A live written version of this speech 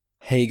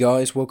Hey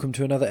guys, welcome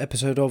to another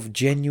episode of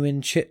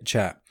Genuine Chit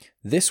Chat.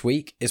 This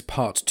week is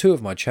part 2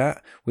 of my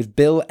chat with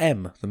Bill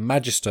M., the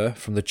Magister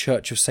from the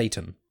Church of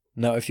Satan.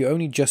 Now, if you're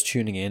only just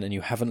tuning in and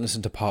you haven't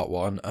listened to part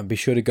 1, be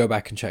sure to go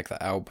back and check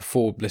that out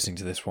before listening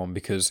to this one,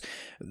 because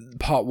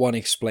part 1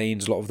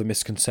 explains a lot of the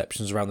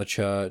misconceptions around the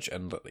church,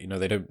 and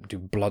they don't do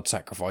blood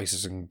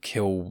sacrifices and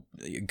kill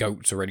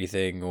goats or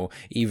anything, or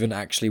even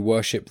actually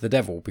worship the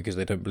devil, because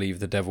they don't believe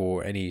the devil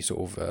or any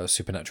sort of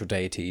supernatural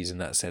deities in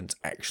that sense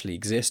actually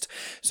exist.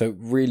 So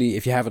really,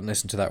 if you haven't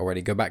listened to that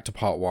already, go back to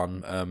part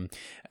 1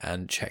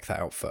 and check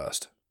that out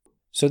first.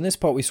 So in this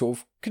part, we sort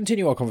of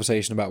continue our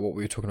conversation about what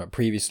we were talking about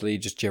previously,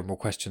 just general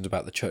questions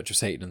about the Church of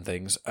Satan and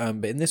things.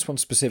 But in this one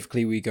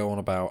specifically, we go on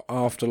about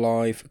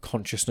afterlife,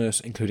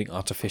 consciousness, including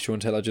artificial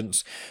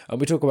intelligence. And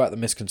we talk about the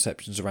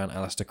misconceptions around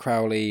Aleister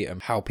Crowley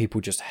and how people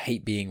just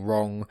hate being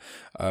wrong,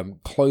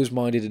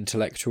 closed-minded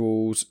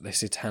intellectuals, the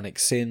satanic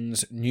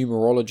sins,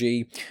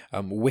 numerology,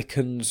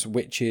 Wiccans,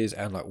 witches,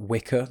 and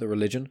Wicca, the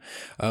religion.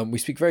 We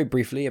speak very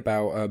briefly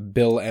about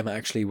Bill M.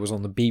 actually was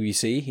on the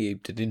BBC. He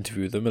did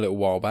interview them a little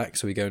while back,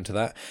 so we go into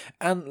that.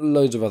 And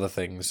loads of other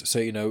things. So,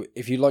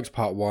 if you liked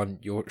part 1,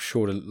 you're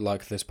sure to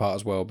like this part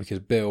as well, because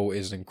Bill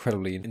is an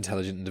incredibly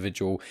intelligent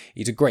individual.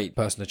 He's a great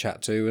person to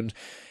chat to, and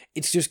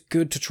it's just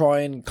good to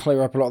try and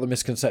clear up a lot of the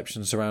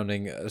misconceptions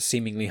surrounding a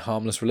seemingly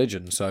harmless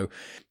religion. So,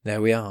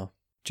 there we are.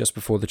 Just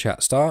before the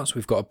chat starts,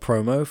 we've got a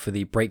promo for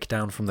the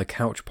Breakdown from the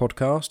Couch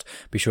podcast.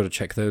 Be sure to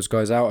check those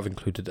guys out. I've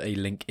included a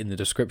link in the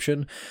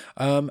description.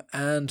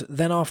 And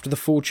then after the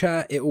full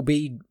chat, it will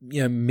be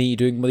me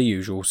doing the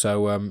usual.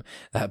 So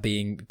that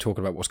being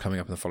talking about what's coming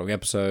up in the following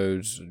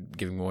episodes,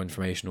 giving more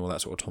information, all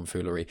that sort of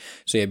tomfoolery.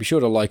 So yeah, be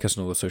sure to like us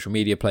on all the social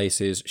media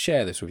places,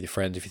 share this with your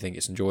friends if you think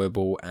it's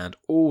enjoyable, and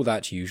all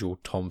that usual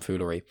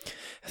tomfoolery.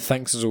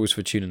 Thanks as always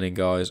for tuning in,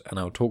 guys, and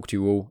I'll talk to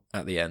you all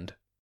at the end.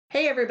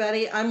 Hey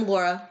everybody, I'm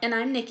Laura. And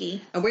I'm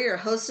Nikki. And we're your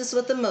hostess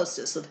with the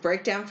mostest with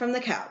Breakdown from the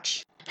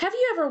Couch. Have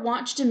you ever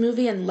watched a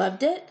movie and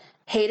loved it?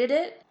 Hated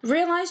it?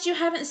 Realized you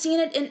haven't seen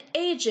it in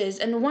ages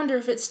and wonder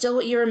if it's still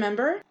what you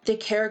remember? The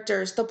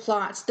characters, the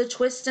plots, the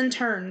twists and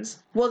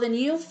turns. Well, then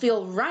you'll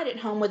feel right at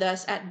home with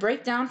us at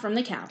Breakdown from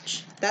the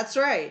Couch. That's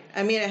right.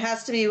 It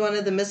has to be one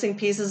of the missing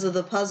pieces of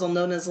the puzzle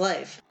known as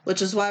life,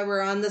 which is why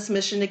we're on this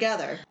mission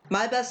together.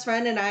 My best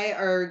friend and I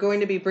are going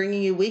to be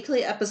bringing you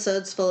weekly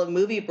episodes full of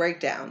movie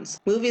breakdowns.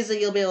 Movies that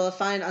you'll be able to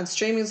find on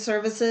streaming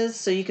services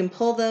so you can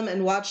pull them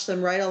and watch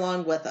them right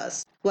along with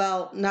us.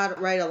 Well,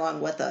 not right along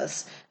with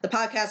us. The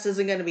podcast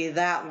isn't going to be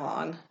that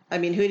long. Who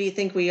do you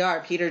think we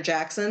are, Peter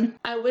Jackson?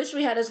 I wish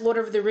we had his Lord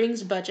of the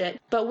Rings budget,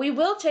 but we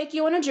will take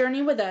you on a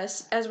journey with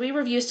us as we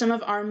review some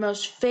of our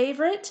most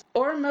favorite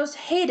or most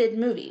hated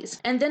movies.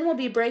 And then we'll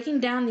be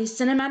breaking down these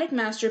cinematic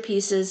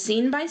masterpieces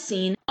scene by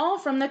scene, all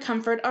from the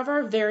comfort of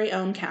our very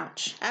own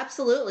couch.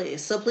 Absolutely,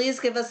 so please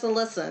give us a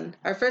listen.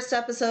 Our first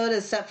episode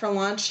is set for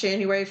launch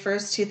January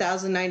 1st,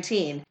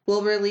 2019.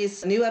 We'll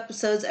release new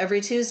episodes every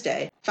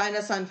Tuesday. Find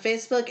us on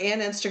Facebook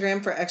and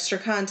Instagram for extra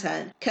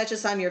content. Catch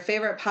us on your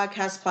favorite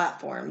podcast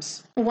platforms.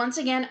 Once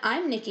again,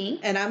 I'm Nikki.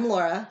 And I'm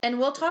Laura. And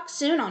we'll talk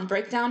soon on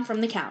Breakdown from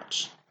the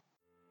Couch.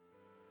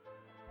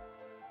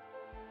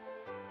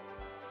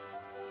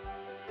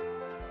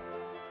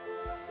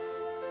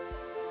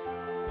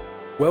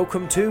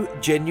 Welcome to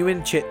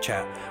Genuine Chit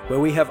Chat, where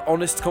we have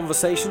honest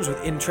conversations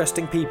with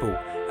interesting people.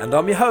 And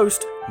I'm your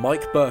host,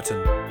 Mike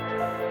Burton.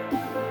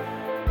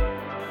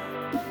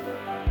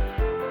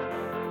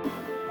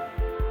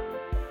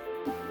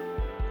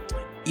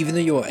 Even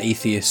though you're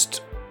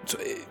atheist,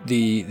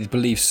 the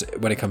beliefs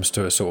when it comes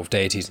to sort of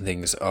deities and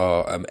things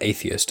are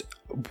atheist.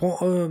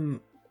 What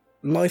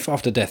life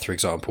after death, for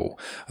example,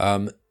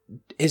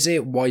 is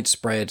it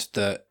widespread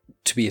that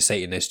to be a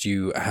Satanist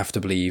you have to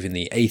believe in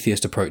the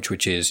atheist approach,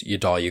 which is you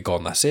die, you're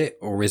gone, that's it,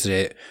 or is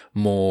it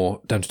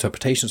more down to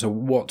interpretation? So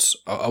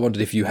I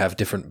wondered if you have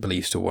different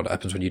beliefs to what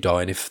happens when you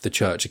die, and if the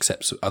church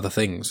accepts other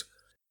things.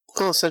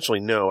 Well, essentially,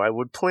 no. I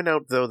would point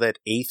out, though, that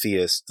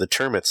atheist, the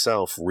term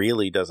itself,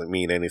 really doesn't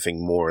mean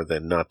anything more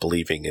than not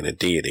believing in a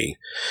deity.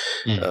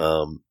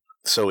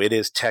 So it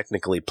is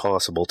technically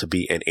possible to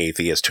be an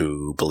atheist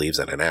who believes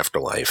in an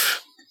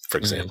afterlife, for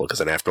example, because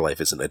an afterlife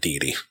isn't a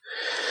deity.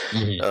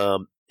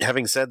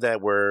 Having said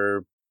that,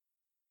 we're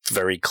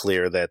very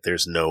clear that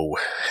there's no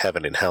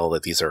heaven and hell,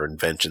 that these are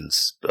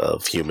inventions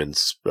of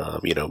humans,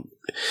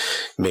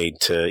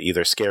 made to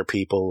either scare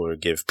people or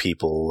give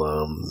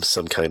people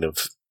some kind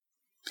of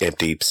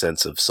empty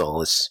sense of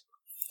solace.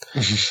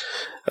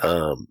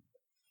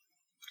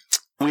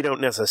 We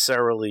don't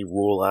necessarily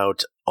rule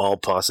out all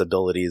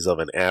possibilities of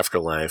an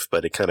afterlife,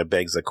 but it kind of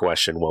begs the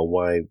question, well,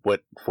 why?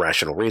 What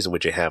rational reason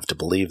would you have to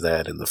believe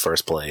that in the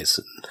first place?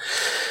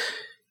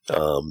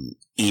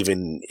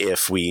 Even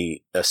if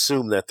we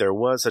assume that there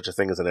was such a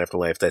thing as an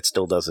afterlife, that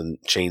still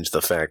doesn't change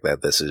the fact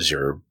that this is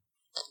your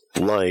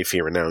life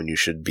here and now, and you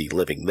should be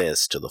living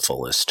this to the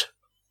fullest.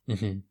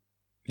 Mm-hmm.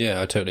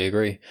 Yeah, I totally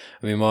agree.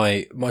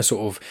 My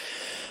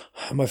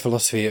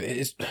philosophy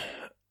is,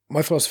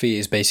 my philosophy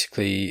is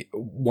basically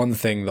one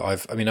thing that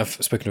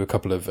I've spoken to a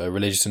couple of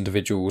religious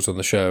individuals on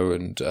the show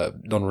and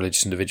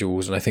non-religious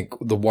individuals, and I think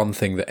the one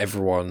thing that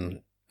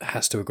everyone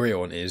has to agree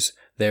on is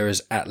there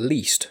is at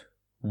least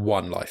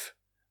one life.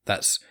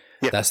 That's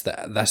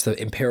the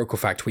empirical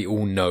fact we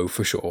all know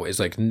for sure. It's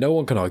like no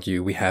one can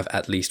argue we have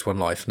at least one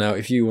life. Now,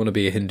 if you want to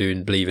be a Hindu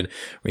and believe in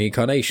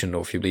reincarnation,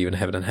 or if you believe in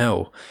heaven and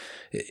hell,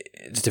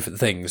 it's different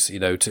things,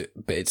 but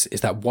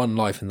it's that one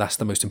life, and that's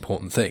the most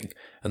important thing,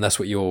 and that's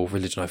what your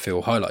religion, I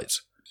feel,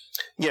 highlights.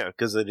 Yeah,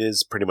 because it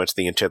is pretty much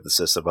the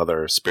antithesis of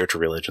other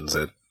spiritual religions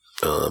that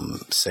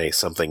say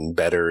something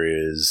better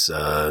is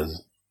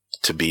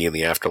to be in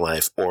the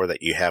afterlife, or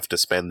that you have to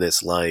spend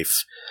this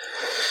life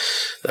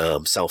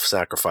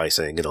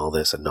self-sacrificing and all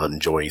this and not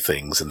enjoy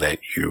things, and that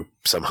you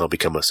somehow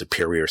become a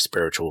superior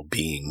spiritual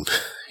being,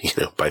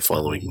 by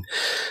following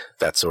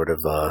that sort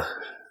of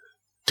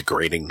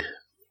degrading,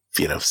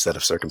 set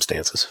of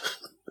circumstances.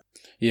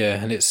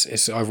 Yeah, and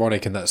it's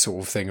ironic in that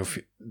sort of thing of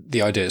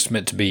the idea it's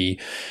meant to be,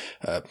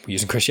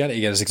 using Christianity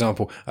again as an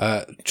example,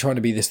 trying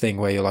to be this thing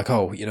where you're like,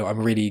 oh, I'm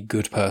a really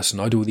good person,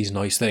 I do all these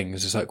nice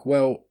things. It's like,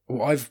 well,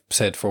 what I've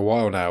said for a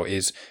while now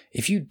is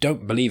if you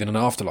don't believe in an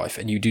afterlife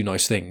and you do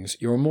nice things,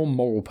 you're a more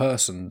moral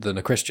person than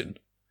a Christian.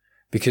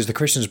 Because the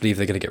Christians believe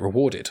they're going to get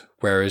rewarded.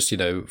 Whereas,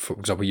 for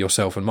example,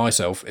 yourself and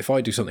myself, if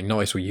I do something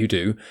nice or you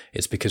do,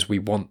 it's because we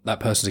want that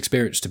person's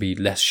experience to be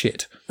less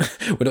shit.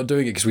 We're not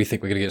doing it because we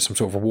think we're going to get some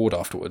sort of reward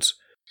afterwards.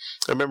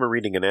 I remember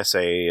reading an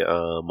essay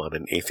on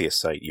an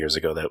atheist site years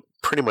ago that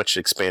pretty much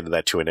expanded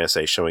that to an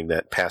essay showing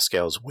that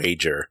Pascal's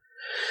wager,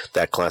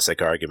 that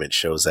classic argument,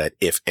 shows that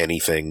if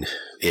anything,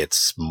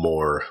 it's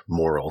more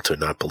moral to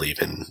not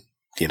believe in,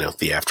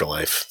 the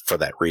afterlife for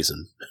that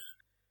reason.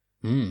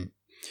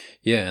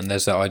 Yeah, and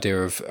there's that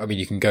idea of,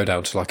 you can go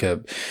down to like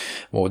a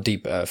more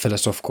deep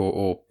philosophical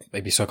or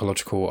maybe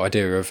psychological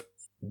idea of,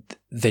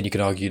 then you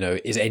can argue,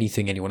 is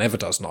anything anyone ever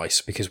does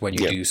nice? Because when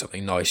you do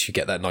something nice, you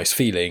get that nice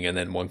feeling, and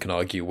then one can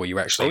argue, well, you're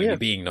actually only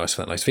being nice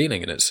for that nice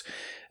feeling, and it's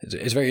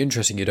very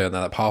interesting you're doing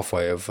that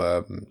pathway of,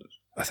 I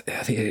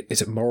think,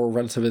 is it moral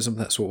relativism,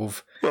 that sort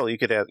of... Well, you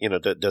could add,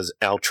 does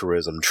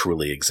altruism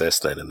truly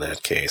exist then in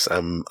that case?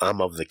 I'm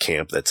of the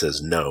camp that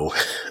says no.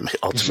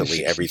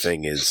 Ultimately,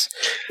 everything is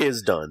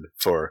done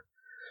for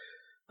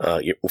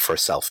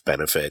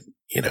self-benefit,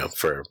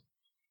 for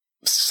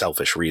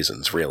selfish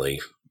reasons,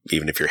 really.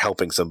 Even if you're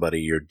helping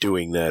somebody, you're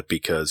doing that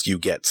because you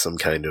get some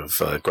kind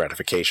of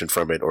gratification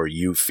from it, or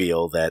you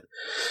feel that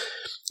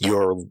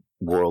your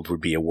world would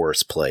be a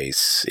worse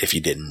place if you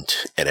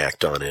didn't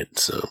enact on it.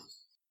 So,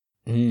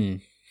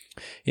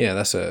 yeah,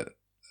 that's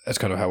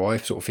kind of how I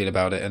sort of feel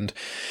about it. And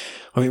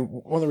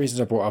one of the reasons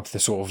I brought up the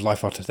sort of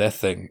life after death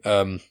thing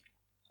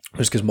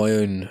was because my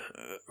own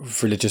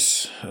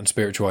religious and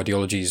spiritual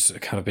ideologies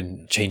have kind of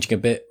been changing a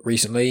bit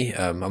recently.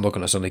 I'm not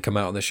going to suddenly come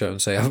out on this show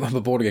and say I'm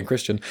a born-again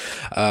Christian.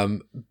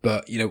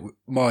 But,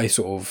 my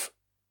sort of...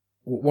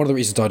 One of the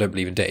reasons I don't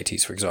believe in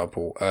deities, for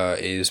example,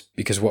 is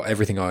because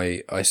everything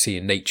I see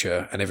in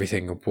nature and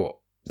everything what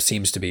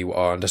seems to be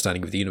our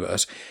understanding of the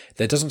universe,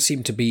 there doesn't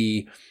seem to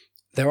be...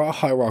 There are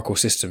hierarchical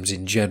systems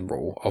in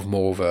general of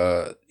more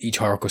of each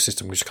hierarchical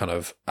system which kind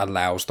of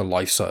allows the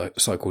life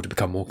cycle to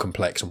become more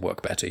complex and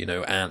work better.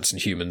 Ants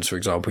and humans, for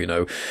example,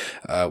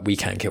 we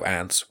can kill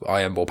ants.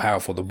 I am more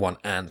powerful than one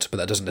ant, but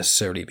that doesn't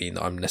necessarily mean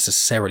that I'm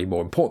necessarily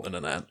more important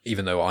than an ant,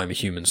 even though I'm a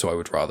human, so I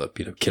would rather,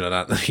 kill an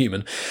ant than a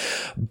human.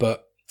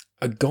 But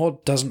a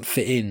god doesn't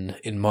fit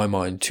in my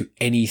mind, to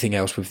anything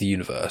else with the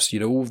universe.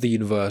 All of the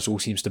universe all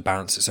seems to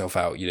balance itself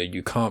out.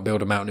 You can't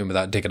build a mountain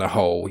without digging a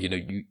hole.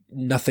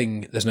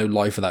 Nothing, there's no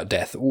life without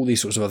death, all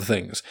these sorts of other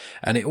things.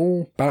 And it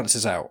all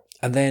balances out.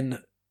 And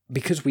then,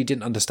 because we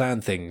didn't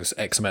understand things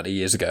X amount of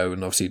years ago,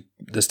 and obviously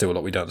there's still a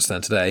lot we don't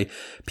understand today,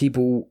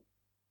 people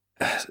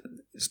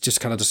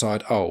just kind of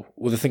decide, oh,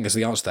 well, the thing is,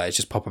 the answer there is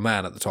just pop a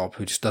man at the top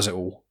who just does it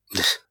all.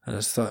 And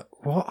it's like,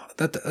 what?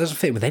 That doesn't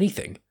fit with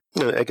anything.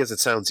 I guess it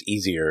sounds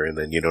easier, and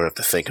then you don't have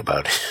to think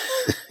about it.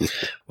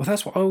 Well,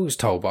 that's what I was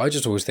told, but I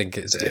just always think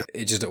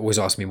it just always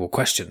asks me more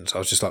questions. I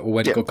was just like, well,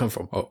 where did God come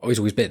from? Oh, he's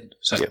always been.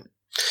 So,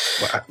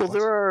 well,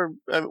 there are.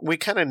 We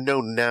kind of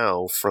know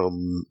now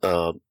from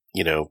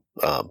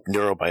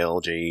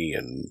neurobiology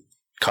and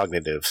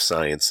cognitive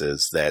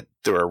sciences that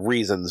there are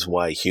reasons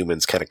why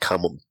humans kind of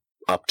come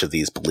up to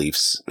these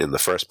beliefs in the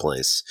first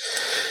place.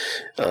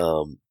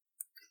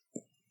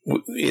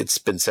 It's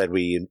been said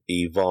we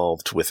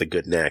evolved with a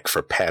good knack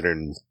for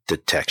pattern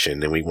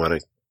detection, and we want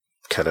to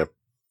kind of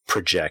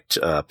project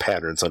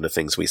patterns onto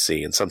things we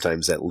see, and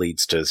sometimes that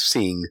leads to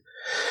seeing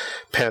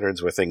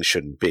patterns where things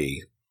shouldn't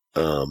be.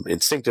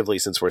 Instinctively,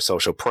 since we're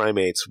social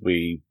primates,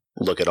 we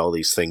look at all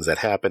these things that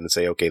happen and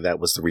say, okay, that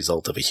was the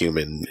result of a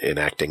human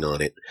enacting on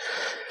it.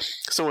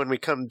 So when we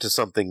come to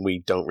something we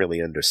don't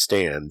really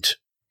understand,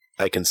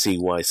 I can see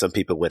why some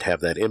people would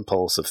have that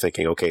impulse of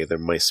thinking, okay, there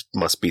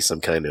must be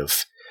some kind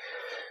of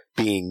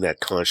being that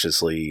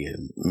consciously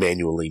and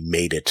manually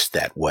made it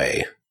that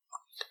way.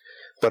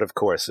 But of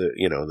course, there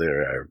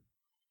are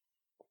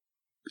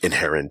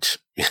inherent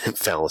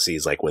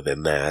fallacies like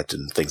within that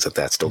and things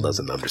that still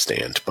doesn't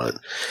understand. But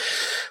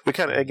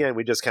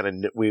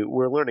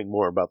we're learning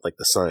more about like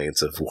the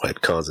science of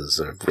what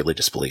causes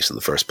religious beliefs in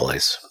the first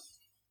place.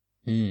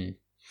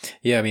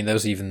 Yeah, I mean, there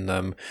was even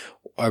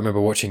I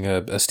remember watching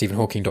a Stephen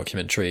Hawking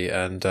documentary,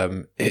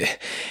 and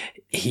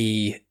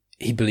he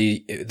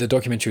believed the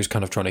documentary was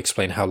kind of trying to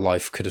explain how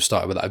life could have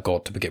started without a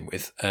god to begin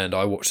with. And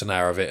I watched an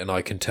hour of it, and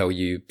I can tell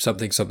you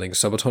something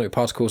subatomic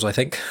particles, I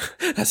think.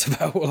 That's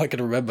about all I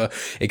can remember,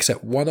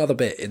 except one other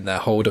bit in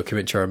that whole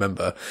documentary I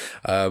remember,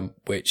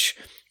 which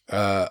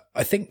I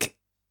think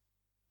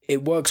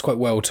it works quite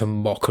well to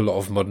mock a lot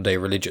of modern day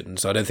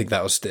religions. I don't think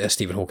that was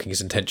Stephen Hawking's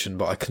intention,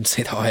 but I can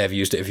say that I have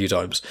used it a few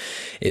times.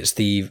 It's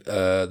the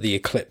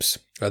eclipse.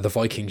 The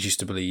Vikings used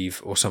to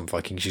believe, or some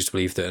Vikings used to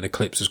believe, that an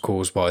eclipse was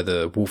caused by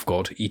the wolf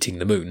god eating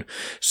the moon.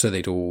 So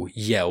they'd all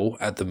yell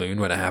at the moon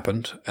when it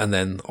happened, and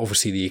then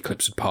obviously the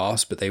eclipse would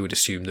pass, but they would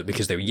assume that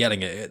because they were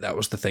yelling at it, that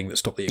was the thing that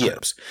stopped the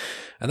eclipse. Yeah.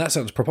 And that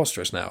sounds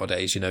preposterous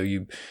nowadays. You know,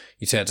 you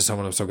say it to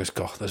someone and someone goes,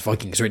 God, those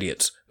Vikings are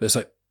idiots. But it's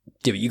like,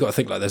 yeah, but you got to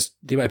think like there's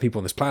the amount of people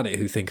on this planet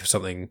who think of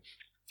something,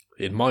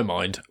 in my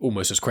mind,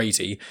 almost as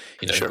crazy.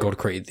 You know, sure. God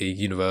created the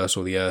universe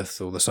or the earth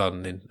or the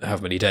sun in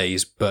however many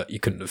days, but you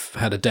couldn't have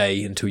had a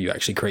day until you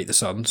actually create the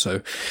sun.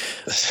 So,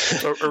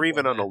 or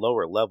even on a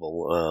lower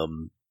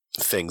level,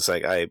 things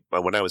like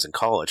when I was in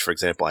college, for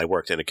example, I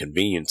worked in a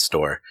convenience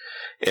store,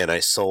 and I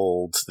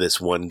sold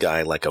this one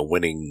guy like a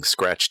winning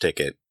scratch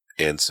ticket.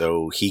 And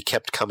so he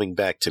kept coming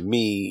back to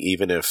me,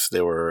 even if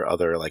there were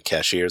other like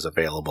cashiers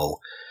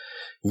available.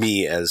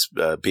 Me as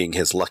being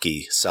his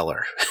lucky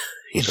seller,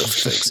 you know,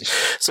 things.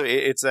 So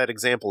it's that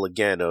example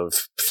again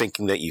of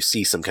thinking that you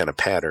see some kind of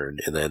pattern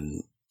and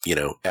then, you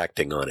know,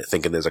 acting on it,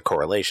 thinking there's a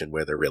correlation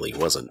where there really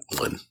wasn't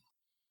one.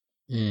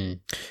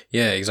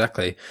 Yeah,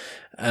 exactly.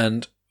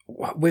 And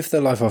with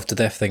the life after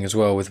death thing as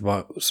well, with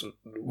what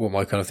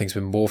my kind of thing's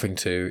been morphing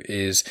to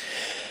is,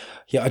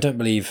 yeah, I don't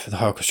believe the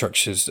hierarchical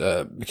structures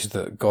because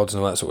the gods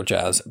and all that sort of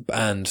jazz,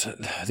 and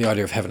the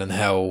idea of heaven and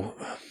hell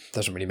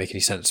doesn't really make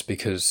any sense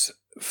because,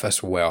 first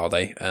of all, where are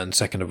they? And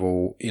second of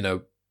all, you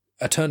know,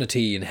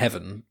 eternity in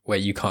heaven where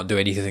you can't do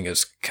anything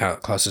that's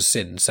classed as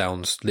sin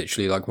sounds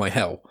literally like my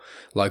hell.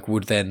 Like,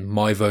 would then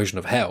my version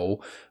of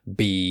hell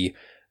be,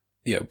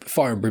 you know,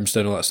 fire and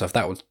brimstone, all that stuff?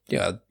 That would,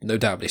 yeah, no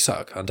doubtly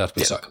suck,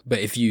 undoubtedly suck. But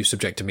if you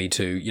subjected me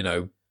to, you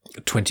know,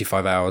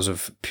 25 hours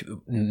of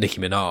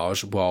Nicki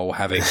Minaj while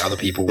having other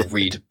people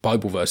read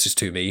Bible verses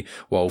to me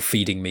while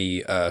feeding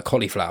me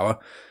cauliflower,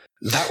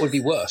 that would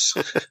be worse.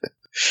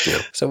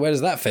 Yeah. So where does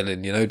that fit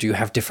in? You know, do you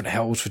have different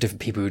hells for different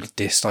people who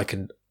dislike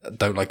and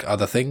don't like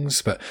other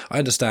things? But I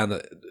understand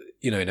that,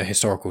 you know, in a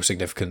historical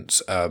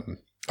significance, I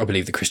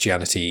believe that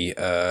Christianity,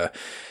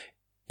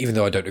 even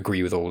though I don't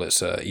agree with all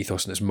its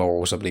ethos and its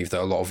morals, I believe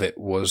that a lot of it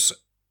was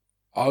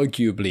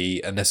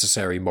arguably a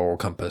necessary moral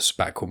compass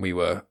back when we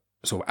were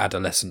sort of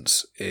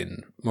adolescents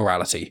in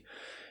morality,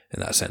 in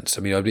that sense.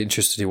 I mean, I'd be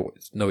interested to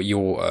know what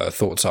your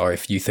thoughts are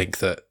if you think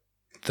that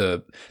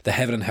the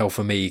heaven and hell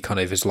for me kind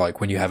of is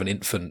like when you have an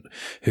infant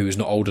who is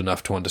not old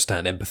enough to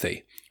understand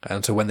empathy.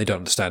 And so when they don't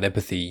understand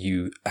empathy,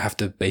 you have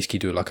to basically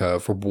do like a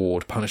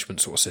reward punishment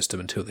sort of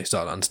system until they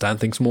start to understand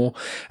things more.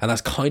 And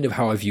that's kind of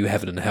how I view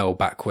heaven and hell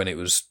back when it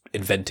was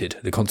invented,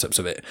 the concepts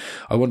of it.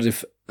 I wondered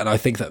if, and I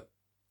think that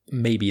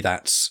maybe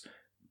that's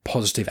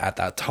positive at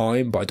that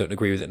time, but I don't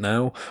agree with it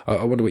now.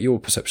 I wonder what your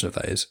perception of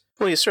that is.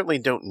 Well, you certainly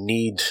don't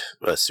need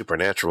a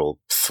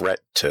supernatural threat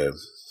to,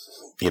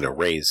 you know,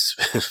 raise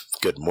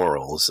good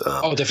morals.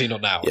 Definitely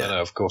not now. Yeah.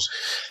 No, of course.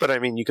 But I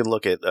mean, you can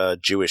look at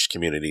Jewish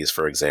communities,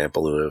 for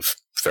example, who have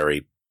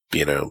very,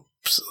 you know,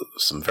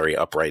 some very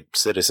upright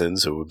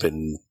citizens who have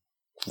been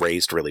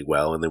raised really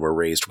well, and they were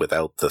raised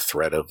without the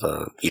threat of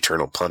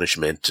eternal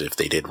punishment if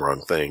they did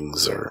wrong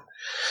things, or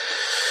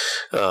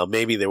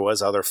maybe there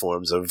was other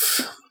forms of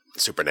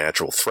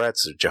supernatural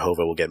threats.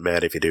 Jehovah will get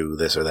mad if you do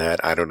this or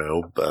that. I don't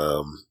know.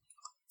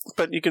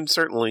 But you can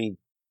certainly,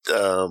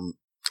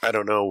 I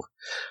don't know.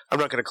 I'm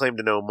not going to claim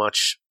to know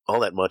all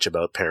that much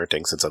about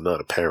parenting since I'm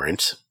not a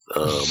parent.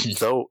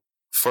 Though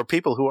for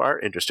people who are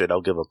interested,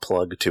 I'll give a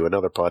plug to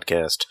another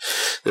podcast.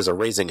 There's a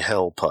Raising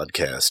Hell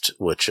podcast,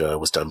 which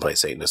was done by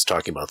Satanists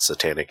talking about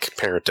satanic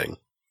parenting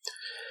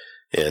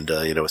and,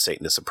 you know, a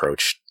Satanist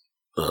approach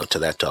to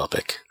that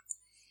topic.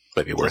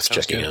 Might be worth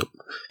checking out.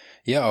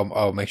 Yeah,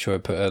 I'll make sure I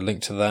put a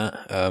link to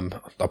that.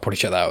 I'll probably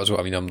check that out as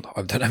well. I mean,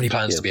 I don't have any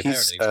plans to be a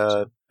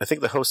parent. I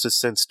think the host has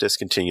since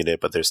discontinued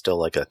it, but there's still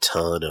like a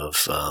ton of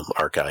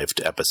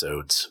archived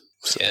episodes.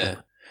 So. Yeah,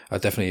 I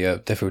definitely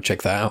will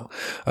check that out.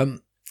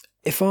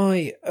 If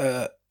I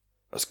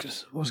was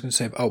going to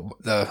say,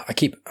 I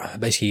keep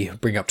basically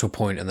bringing up to a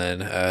point and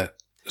then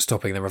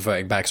stopping and then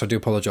reverting back. So I do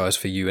apologise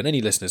for you and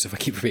any listeners if I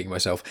keep repeating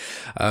myself.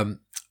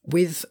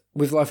 With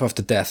life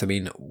after death, I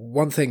mean,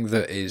 one thing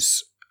that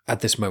is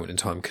at this moment in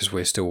time, because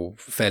we're still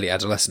fairly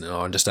adolescent in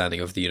our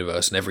understanding of the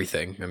universe and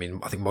everything. I mean,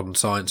 I think modern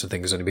science and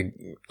things has only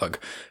been like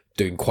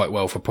doing quite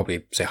well for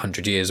probably say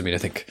 100 years. I mean, I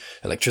think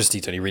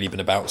electricity's only really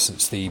been about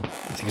since the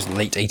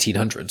late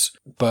 1800s.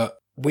 But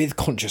with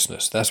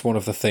consciousness, that's one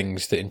of the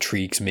things that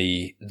intrigues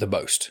me the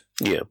most.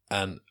 Yeah.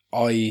 And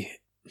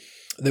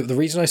the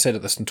reason I said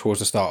at this towards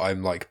the start,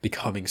 I'm like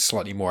becoming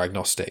slightly more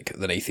agnostic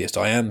than atheist.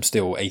 I am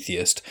still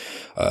atheist,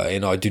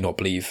 and I do not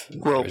believe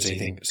there is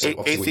anything.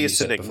 So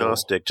atheist and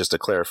agnostic, just to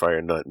clarify,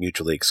 are not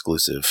mutually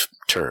exclusive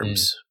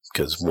terms,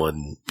 because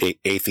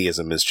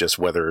atheism is just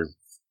whether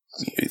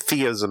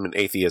theism and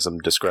atheism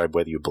describe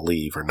whether you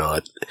believe or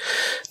not.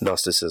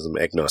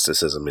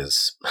 Agnosticism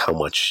is how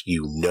much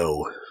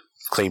you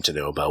claim to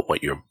know about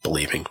what you're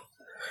believing.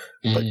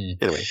 But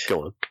anyway,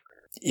 go on.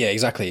 Yeah,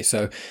 exactly.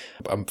 So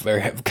I'm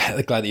very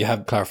glad that you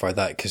have clarified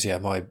that, because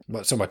some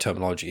of my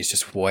terminology is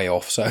just way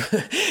off. So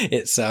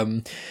it's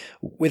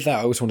with that,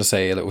 I always want to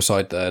say a little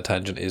side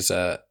tangent is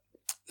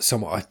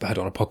someone I had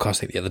on a podcast I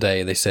think the other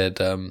day. They said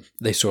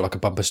they saw like a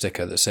bumper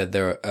sticker that said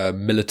they're a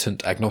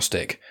militant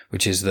agnostic,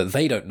 which is that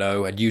they don't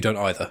know and you don't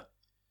either.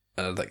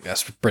 And I think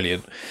that's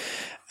brilliant.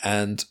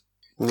 And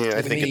yeah,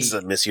 I think it's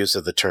a misuse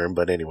of the term,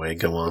 but anyway,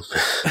 go on.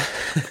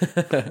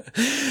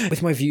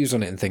 With my views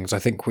on it and things, I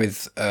think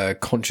with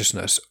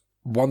consciousness,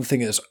 one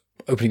thing that's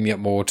opening me up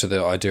more to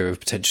the idea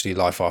of potentially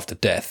life after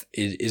death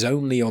is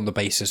only on the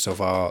basis of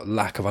our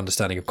lack of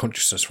understanding of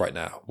consciousness right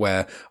now,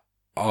 where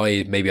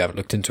I maybe haven't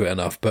looked into it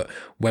enough, but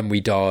when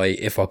we die,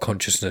 if our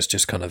consciousness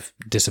just kind of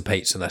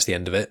dissipates and that's the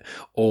end of it,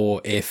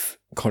 or if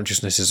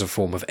consciousness is a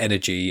form of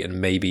energy and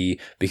maybe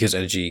because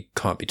energy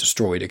can't be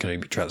destroyed, it can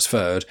only be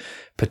transferred,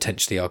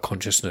 potentially our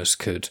consciousness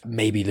could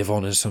maybe live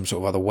on in some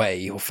sort of other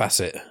way or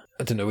facet.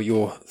 I don't know what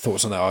your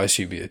thoughts on that. I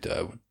assume you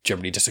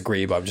generally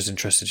disagree, but I'm just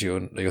interested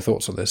in your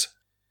thoughts on this.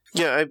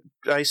 Yeah,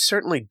 I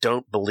certainly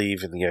don't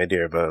believe in the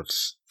idea of a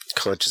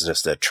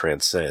consciousness that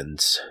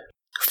transcends.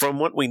 From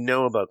what we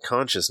know about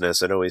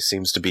consciousness, it always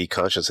seems to be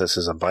consciousness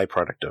is a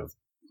byproduct of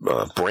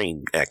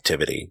brain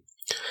activity.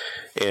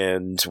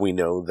 And we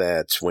know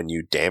that when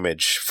you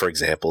damage, for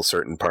example,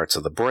 certain parts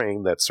of the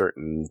brain, that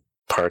certain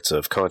parts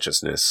of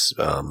consciousness,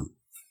 go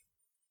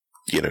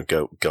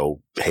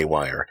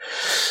haywire.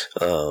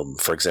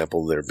 For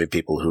example, there have been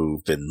people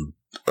who've been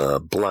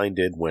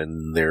blinded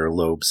when their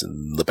lobes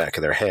in the back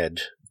of their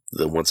head,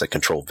 the ones that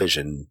control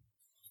vision,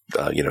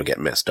 get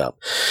messed up.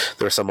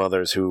 There are some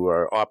others who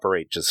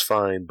operate just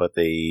fine, but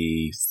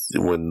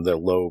when the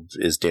lobe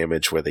is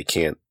damaged where they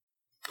can't,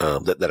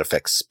 that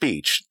affects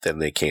speech, then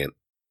they can't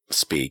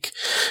speak.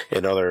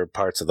 And other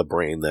parts of the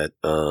brain that,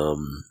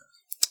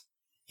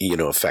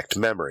 affect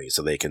memory,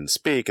 so they can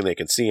speak and they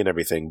can see and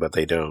everything, but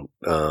they don't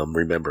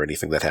remember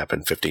anything that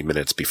happened 15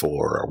 minutes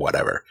before or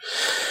whatever.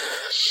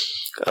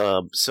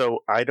 So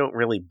I don't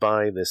really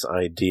buy this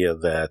idea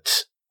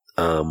that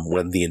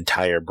when the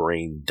entire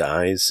brain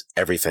dies,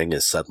 everything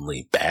is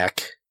suddenly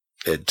back.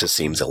 It just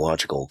seems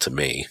illogical to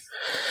me.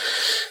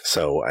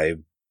 So I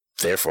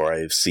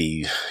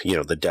see,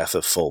 the death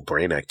of full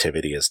brain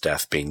activity as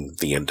death being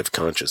the end of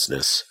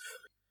consciousness.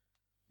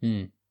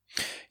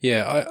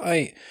 Yeah,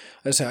 I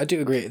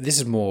do agree. This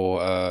is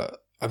more,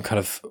 I'm kind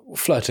of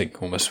flirting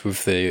almost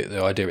with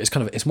the idea.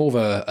 It's more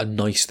of a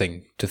nice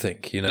thing to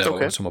think,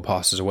 when someone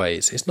passes away.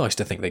 It's nice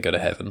to think they go to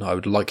heaven. I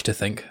would like to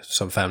think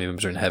some family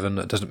members are in heaven.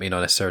 That doesn't mean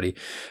I necessarily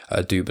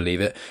do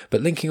believe it.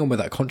 But linking on with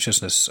that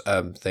consciousness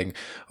thing,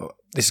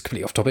 this is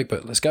completely off topic,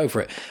 but let's go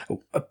for it.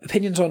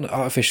 Opinions on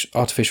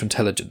artificial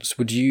intelligence.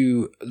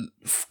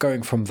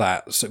 Going from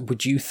that, so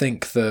would you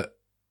think that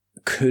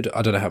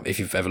I don't know if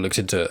you've ever looked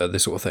into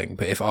this sort of thing,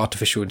 but if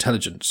artificial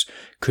intelligence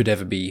could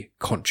ever be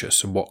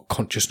conscious and what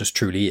consciousness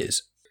truly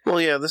is?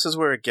 Well, yeah, this is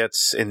where it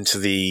gets into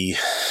the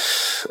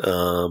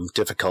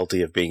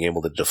difficulty of being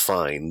able to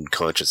define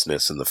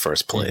consciousness in the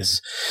first place.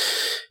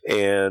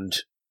 And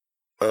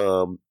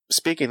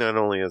speaking not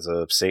only as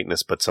a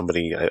Satanist, but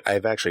somebody,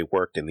 I've actually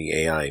worked in the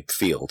AI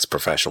fields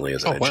professionally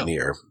as an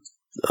engineer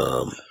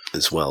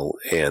as well.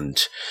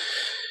 And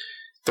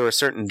there are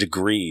certain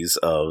degrees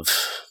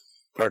of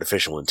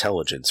artificial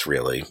intelligence,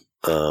 really.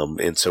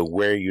 And so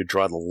where you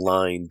draw the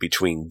line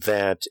between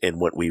that and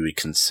what we would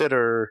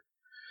consider,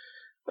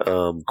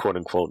 quote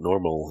unquote,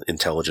 normal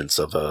intelligence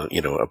of a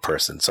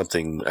person,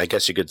 something I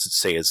guess you could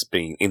say is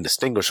being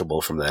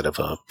indistinguishable from that of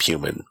a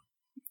human.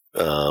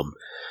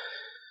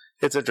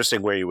 It's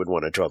interesting where you would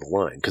want to draw the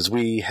line, because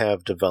we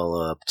have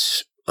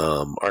developed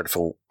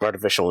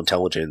artificial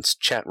intelligence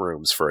chat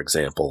rooms, for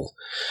example,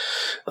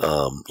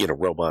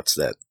 robots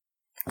that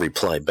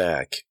reply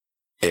back.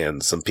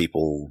 And some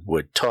people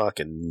would talk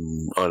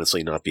and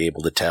honestly not be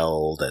able to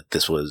tell that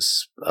this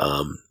was,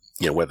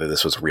 whether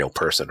this was a real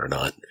person or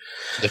not.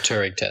 The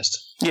Turing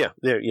test. Yeah,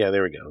 there we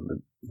go,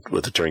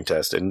 with the Turing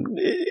test. And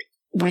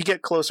we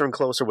get closer and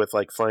closer with,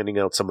 finding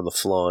out some of the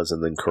flaws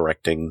and then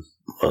correcting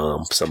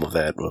some of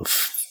that with,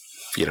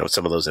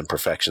 some of those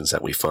imperfections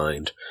that we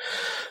find.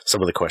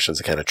 Some of the questions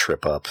that kind of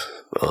trip up,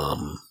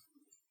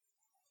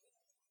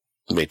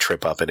 may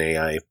trip up an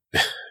AI,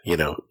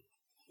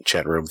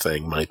 chat room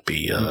thing might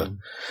be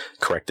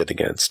corrected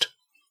against.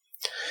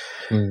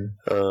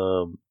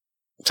 So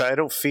I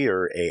don't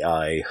fear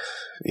AI,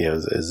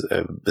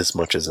 as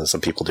much as some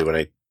people do, and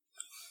I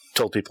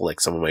told people, like,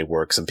 some of my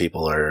work, some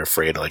people are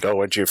afraid, like, oh,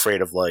 aren't you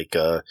afraid of, like,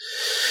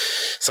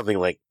 something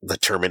like the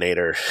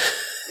Terminator,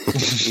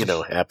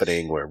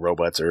 happening where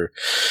robots are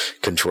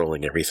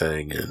controlling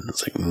everything? And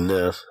it's like,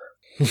 no.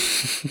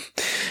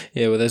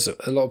 Yeah, well, there's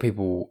a lot of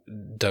people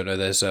don't know.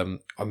 There's I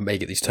may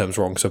get these terms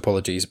wrong, so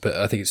apologies, but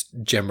I think it's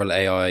general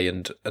AI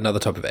and another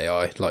type of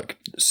AI, like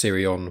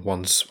Siri on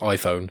one's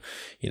iPhone.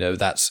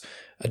 That's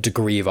a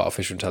degree of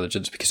artificial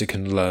intelligence because it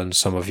can learn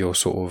some of your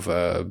sort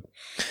of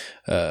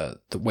the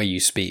way you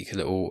speak,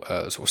 little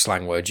sort of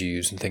slang words you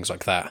use and things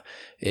like that.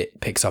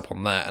 It picks up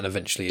on that and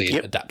eventually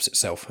it adapts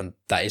itself, and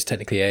that is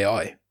technically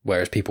AI.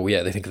 Whereas people,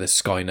 they think of this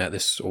Skynet,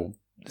 this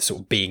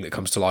sort of being that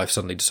comes to life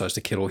suddenly decides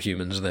to kill all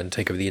humans and then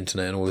take over the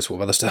internet and all this sort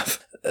of other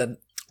stuff.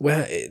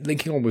 Where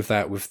linking on with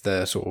that, with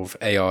the sort of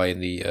AI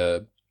and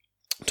the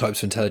types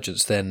of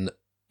intelligence, then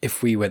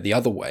if we went the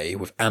other way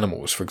with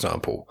animals, for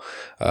example,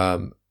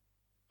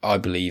 I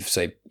believe,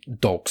 say,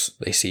 dogs,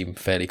 they seem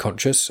fairly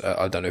conscious.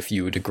 I don't know if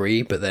you would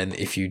agree, but then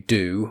if you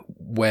do,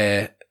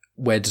 where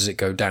does it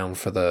go down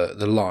for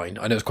the line?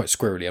 I know it's quite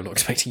squirrely. I'm not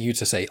expecting you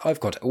to say, I've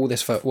got all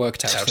this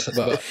worked out,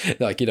 but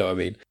like, you know what I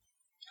mean?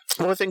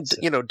 Well, I think,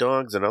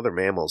 dogs and other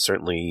mammals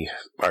certainly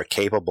are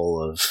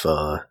capable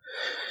of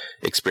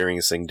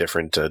experiencing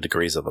different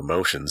degrees of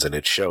emotions, and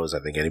it shows. I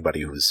think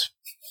anybody who's,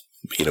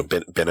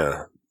 been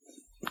a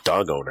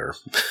dog owner,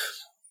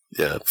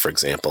 for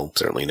example,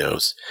 certainly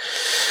knows.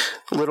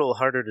 A little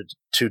harder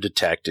to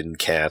detect in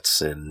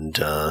cats and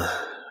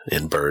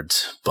in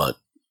birds, but,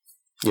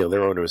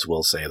 their owners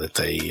will say that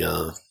they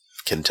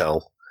can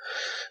tell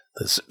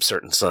there's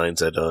certain signs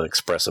that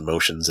express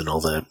emotions and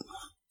all that.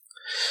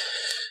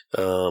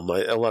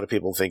 A lot of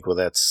people think, well,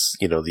 that's,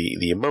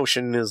 the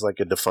emotion is like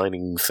a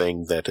defining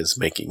thing that is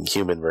making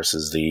human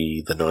versus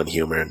the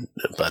non-human.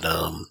 But,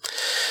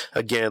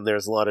 again,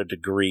 there's a lot of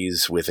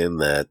degrees within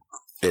that.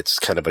 It's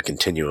kind of a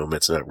continuum.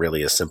 It's not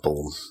really a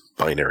simple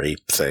binary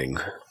thing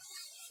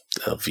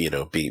of,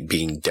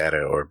 being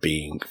Data or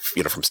being,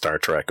 from Star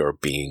Trek, or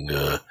being,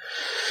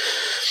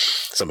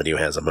 somebody who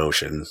has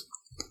emotion.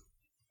 I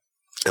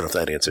don't know if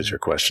that answers your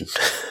question.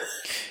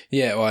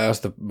 Yeah, well, I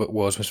asked the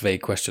world's most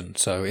vague question,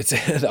 so it's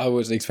I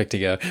wasn't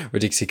expecting a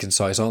ridiculously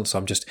concise answer.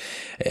 I'm just,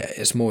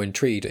 it's more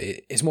intrigued.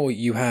 It's more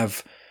you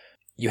have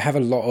a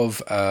lot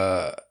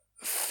of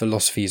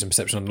philosophies and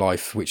perception on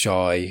life which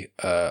I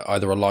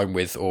either align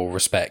with or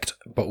respect,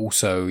 but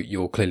also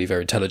you're clearly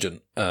very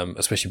intelligent,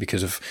 especially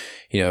because of,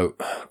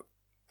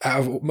 out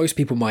of most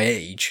people my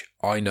age,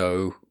 I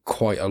know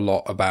quite a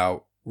lot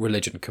about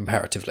religion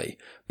comparatively,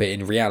 but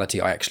in reality,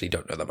 I actually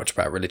don't know that much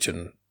about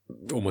religion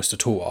almost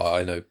at all.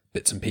 I know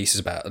bits and pieces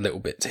about a little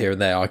bit here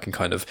and there. I can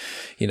kind of,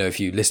 if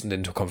you listened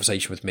into a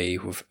conversation with me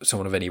with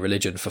someone of any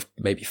religion for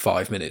maybe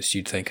 5 minutes,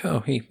 you'd think,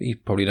 oh, he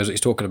probably knows what he's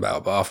talking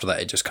about. But after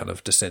that, it just kind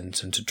of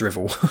descends into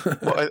drivel.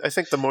 Well, I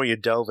think the more you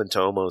delve into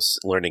almost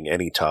learning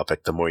any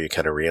topic, the more you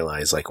kind of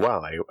realize, like,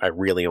 wow, I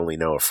really only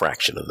know a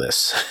fraction of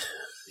this.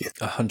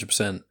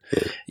 100%.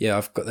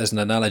 Yeah, there's an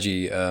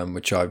analogy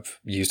which I've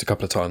used a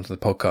couple of times on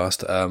the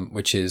podcast,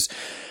 which is,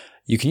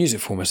 you can use it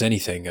for almost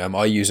anything.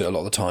 I use it a lot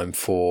of the time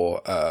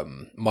for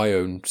my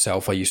own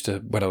self.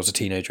 When I was a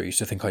teenager, I used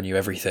to think I knew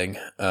everything.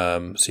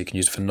 So you can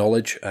use it for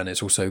knowledge, and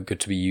it's also good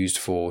to be used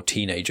for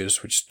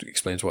teenagers, which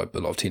explains why a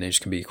lot of teenagers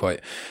can be quite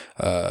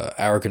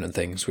arrogant and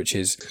things, which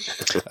is,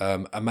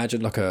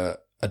 imagine like a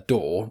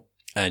door,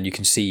 and you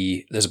can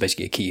see there's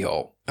basically a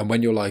keyhole. And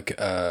when you're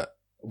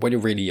when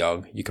you're really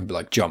young, you can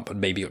jump and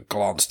maybe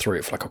glance through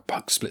it for like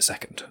a split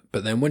second.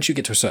 But then once you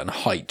get to a certain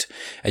height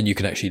and you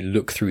can actually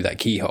look through that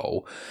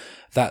keyhole,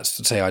 I'd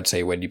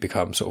say when you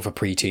become sort of a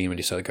preteen, when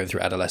you start going through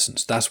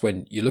adolescence, that's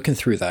when you're looking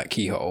through that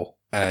keyhole,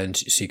 and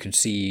so you can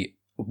see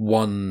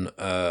one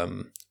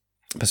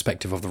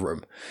perspective of the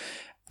room.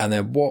 And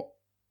then what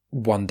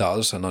one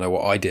does, and I know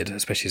what I did,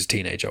 especially as a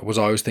teenager, was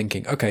I was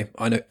thinking, okay,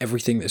 I know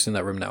everything that's in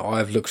that room now.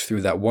 I've looked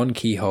through that one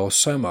keyhole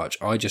so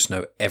much, I just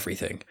know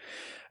everything.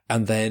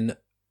 And then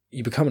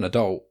you become an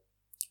adult,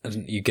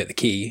 and you get the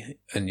key,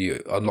 and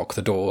you unlock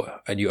the door,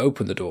 and you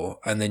open the door,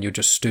 and then you're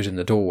just stood in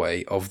the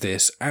doorway of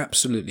this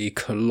absolutely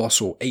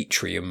colossal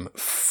atrium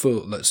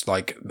full, that's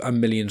like 1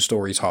 million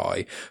stories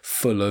high,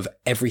 full of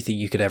everything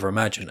you could ever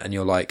imagine, and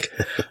you're like,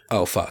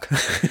 oh fuck.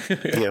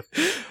 Yeah.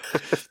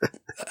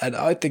 And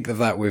I think of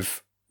that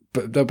with,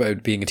 but not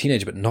about being a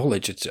teenager, but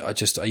knowledge. I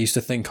used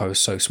to think I was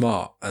so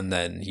smart, and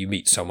then you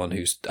meet someone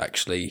who's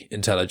actually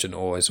intelligent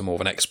or is more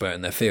of an expert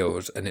in their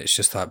field, and it's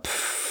just that.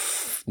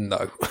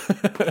 No.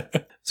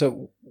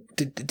 So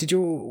did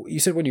you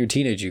said when you were a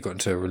teenager you got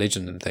into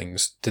religion and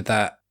things, did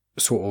that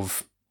sort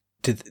of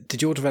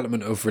did your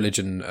development of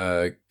religion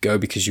go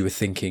because you were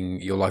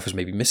thinking your life was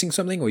maybe missing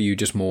something, or you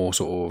just more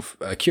sort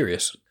of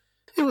curious?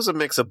 It was a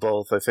mix of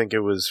both. I think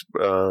it was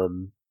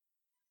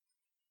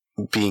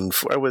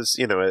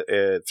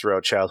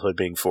throughout childhood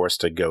being forced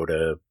to go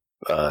to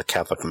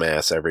Catholic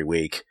Mass every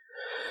week.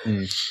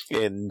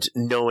 And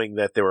knowing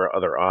that there were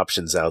other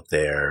options out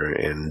there,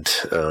 and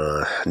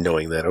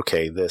knowing that,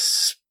 okay,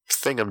 this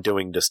thing I'm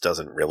doing just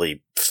doesn't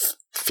really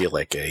feel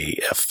like a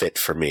fit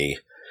for me.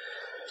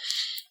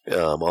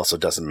 also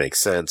doesn't make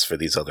sense for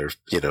these other,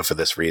 for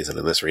this reason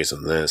and this reason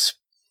and this.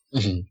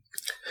 Mm-hmm.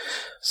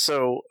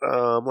 So,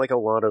 like a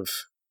lot of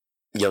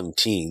young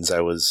teens,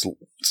 I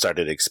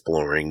started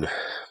exploring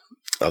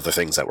other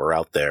things that were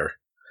out there.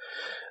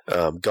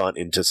 Got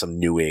into some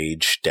new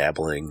age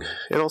dabbling,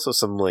 and also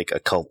some like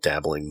occult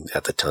dabbling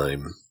at the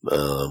time.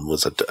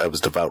 I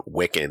was devout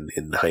Wiccan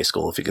in high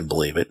school, if you can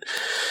believe it.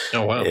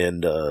 Oh wow!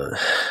 And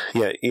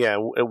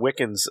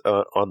Wiccans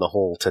on the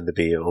whole tend to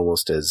be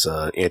almost as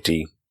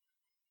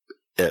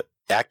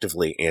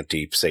actively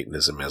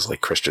anti-Satanism as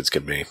like Christians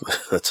can be.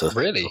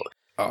 Really.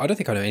 I don't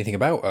think I know anything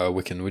about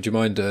Wiccan. Would you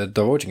mind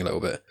divulging a little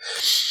bit?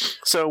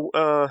 So,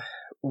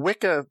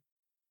 Wicca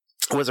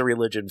was a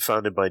religion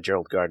founded by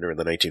Gerald Gardner in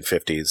the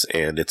 1950s,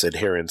 and its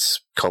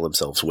adherents call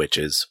themselves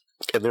witches.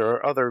 And there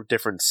are other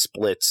different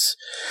splits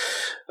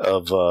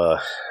of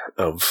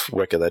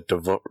Wicca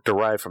that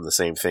derive from the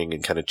same thing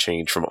and kind of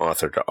change from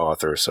author to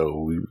author.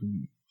 So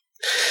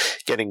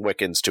getting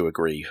Wiccans to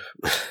agree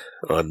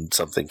on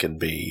something can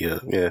be a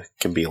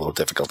little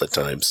difficult at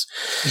times.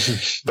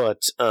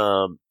 But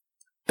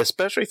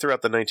especially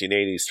throughout the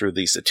 1980s, through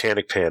the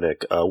Satanic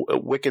Panic,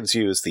 Wiccans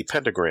use the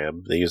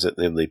pentagram. They use it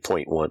in the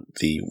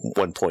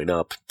 1 point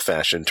up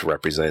fashion to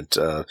represent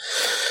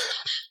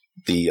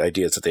the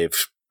ideas that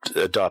they've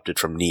adopted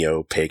from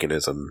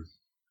neo-paganism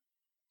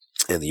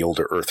and the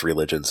older Earth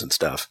religions and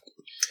stuff.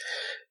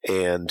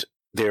 And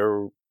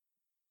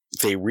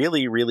they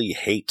really, really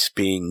hate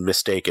being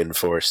mistaken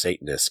for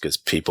Satanists, because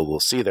people will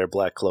see their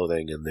black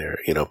clothing and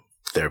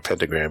their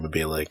pentagram and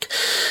be like,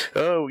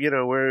 oh,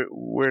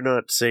 we're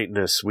not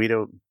Satanists. We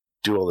don't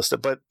do all this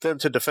stuff. But then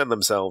to defend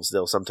themselves,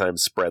 they'll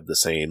sometimes spread the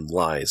same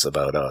lies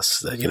about us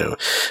that,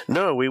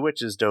 no, we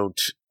witches don't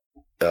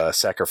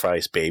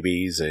sacrifice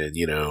babies and,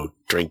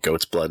 drink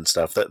goat's blood and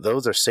stuff.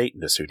 Those are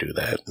Satanists who do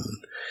that.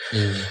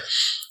 And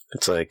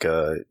it's like,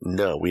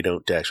 no, we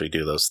don't actually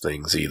do those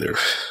things either.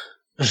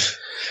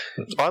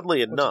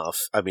 Oddly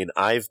enough, I mean,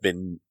 I've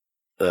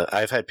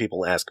had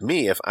people ask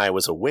me if I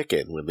was a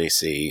Wiccan when they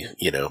see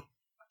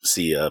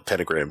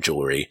pentagram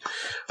jewelry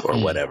or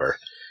whatever.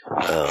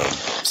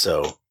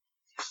 So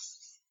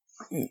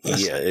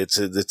yeah, it's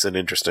an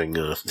interesting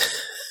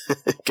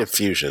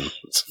confusion.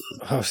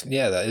 Oh,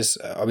 yeah, that is.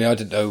 I mean, I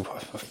didn't know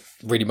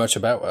really much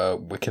about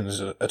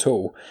Wiccans at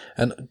all.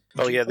 And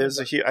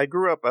I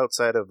grew up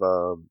outside of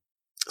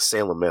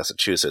Salem,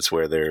 Massachusetts,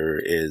 where there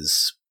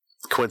is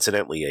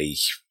coincidentally a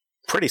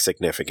pretty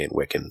significant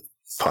Wiccan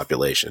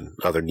population,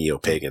 other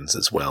neo-pagans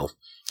as well.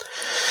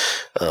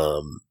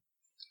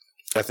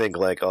 I think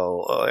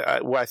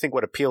I think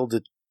what appealed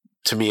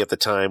to me at the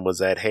time was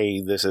that,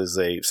 hey, this is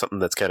something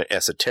that's kind of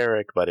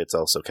esoteric, but it's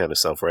also kind of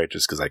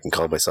self-righteous because I can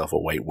call myself a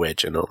white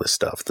witch and all this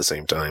stuff at the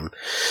same time.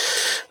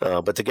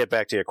 But to get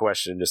back to your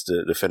question, just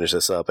to finish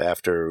this up,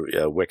 after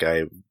Wicca,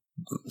 I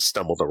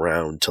stumbled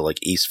around to like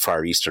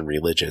Far Eastern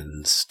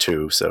religions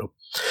too. So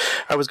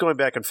I was going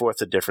back and forth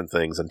to different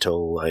things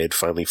until I had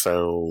finally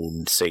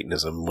found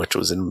Satanism, which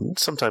was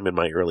sometime in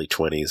my early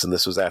 20s. And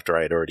this was after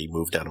I had already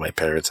moved out of my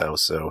parents'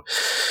 house. So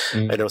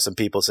I know some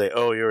people say,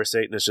 oh, you're a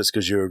Satanist just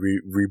because you're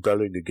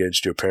rebelling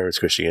against your parents'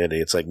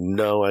 Christianity. It's like,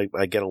 no,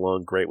 I get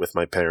along great with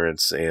my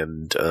parents.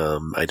 And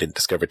I didn't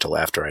discover it till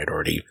after I had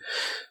already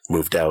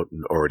moved out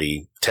and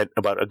already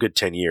about a good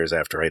 10 years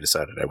after I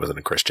decided I wasn't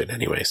a Christian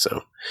anyway.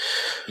 So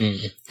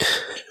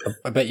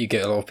I bet you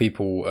get a lot of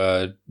people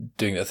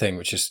doing that thing,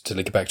 which is to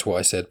link it back to what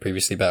I said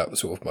previously about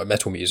sort of my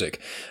metal music.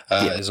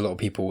 There's a lot of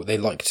people, they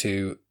like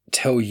to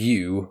tell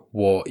you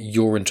what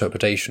your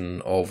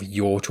interpretation of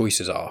your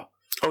choices are.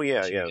 Oh,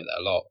 yeah, You yeah. get that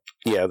a lot.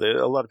 Yeah,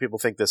 a lot of people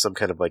think there's some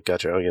kind of like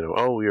gotcha,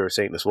 oh, you're a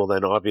Satanist. Well,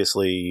 then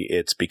obviously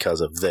it's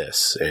because of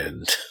this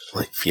and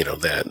like,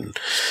 that. And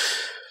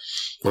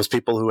most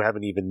people who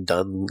haven't even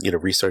done,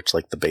 research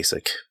like the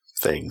basic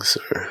things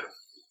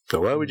so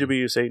why would you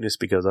be a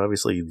Satanist? Because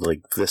obviously,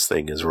 like, this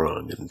thing is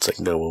wrong. And it's like,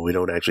 no, well, we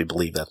don't actually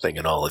believe that thing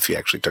at all if you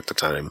actually took the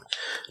time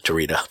to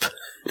read up.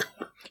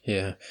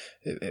 Yeah,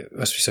 it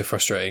must be so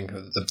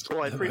frustrating. That's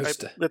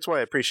why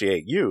I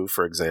appreciate you,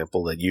 for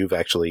example, that you've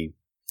actually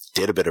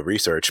did a bit of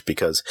research,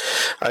 because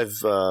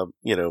I've,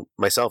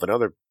 myself and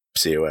other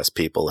COS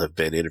people have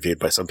been interviewed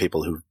by some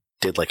people who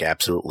did, like,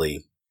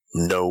 absolutely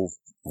no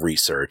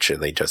research,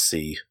 and they just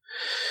see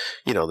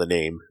the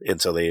name,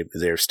 and so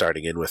they're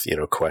starting in with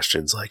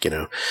questions like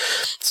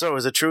so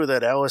is it true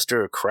that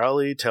Aleister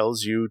Crowley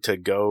tells you to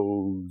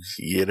go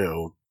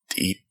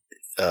eat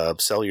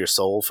sell your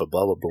soul for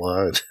blah blah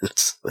blah?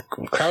 It's like,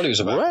 Crowley was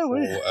about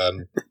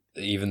before,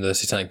 even the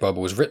Satanic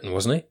Bible was written,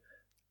 wasn't he?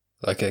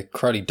 Like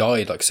Crowley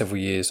died like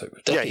several years.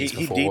 Yeah,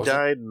 he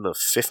died in the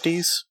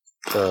 50s.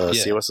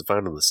 COS was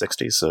founded in the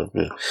 60s. So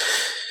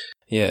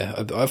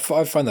yeah, I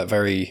find that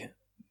very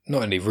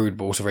not only rude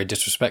but also very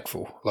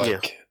disrespectful.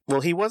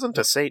 Well, he wasn't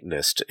a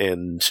Satanist,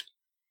 and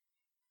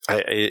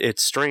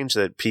it's strange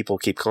that people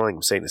keep calling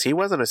him Satanist.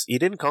 He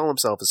didn't call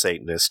himself a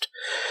Satanist.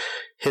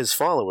 His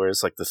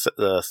followers, like the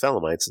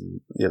Thelemites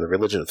and the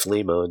religion of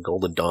Thelema and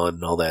Golden Dawn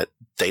and all that,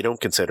 they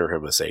don't consider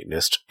him a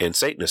Satanist, and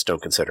Satanists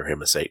don't consider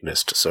him a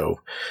Satanist.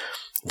 So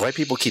Why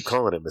people keep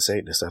calling him a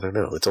Satanist, I don't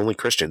know. It's only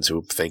Christians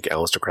who think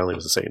Aleister Crowley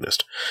was a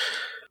Satanist.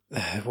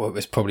 Well,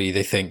 it's probably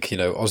they think,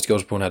 Ozzy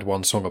Osbourne had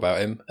one song about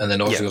him, and then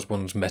Ozzy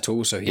Osbourne's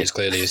metal, so he's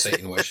clearly a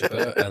Satan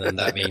worshipper, and then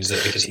that means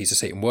that because he's a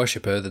Satan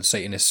worshipper, the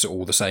Satanists are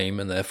all the same,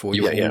 and therefore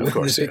you're all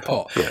in this big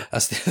pot. Yeah.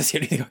 That's the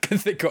only thing I can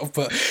think of.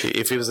 But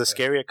if he was a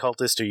scary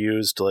occultist who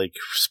used like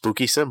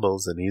spooky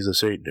symbols, then he's a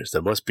Satanist.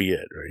 That must be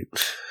it, right?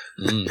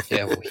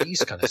 Yeah, well,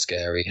 he's kind of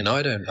scary, and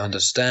I don't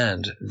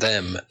understand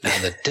them,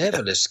 and the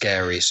devil is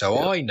scary, so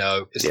I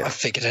know. I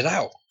figured it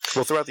out.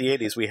 Well, throughout the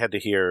 80s, we had to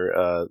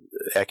hear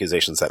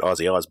accusations that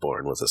Ozzy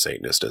Osbourne was a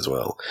Satanist as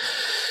well.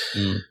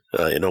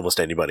 And almost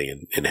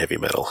anybody in heavy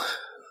metal.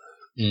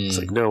 It's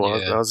like, no,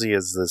 Ozzy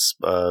is this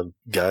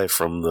guy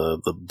from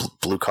the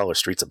blue-collar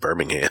streets of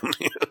Birmingham.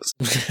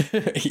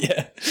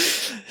 Yeah.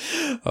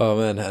 Oh,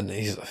 man, and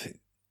he's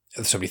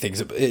so many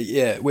things.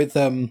 Yeah, with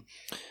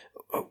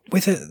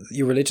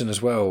your religion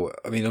as well,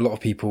 I mean, a lot of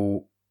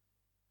people,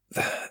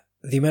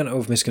 the amount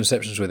of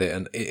misconceptions with it,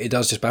 and it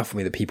does just baffle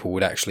me that people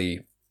would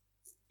actually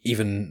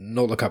even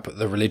not look up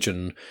the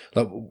religion.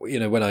 Like,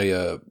 when I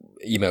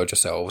emailed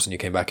yourselves and you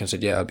came back and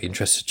said, I'd be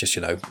interested, just,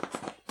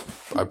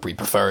 I'd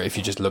prefer it if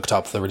you just looked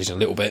up the religion a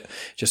little bit,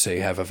 just so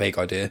you have a vague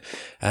idea.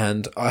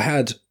 And I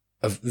had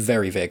a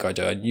very vague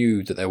idea. I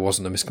knew that there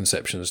wasn't the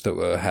misconceptions that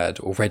were had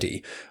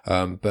already.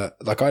 But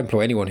like, I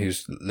implore anyone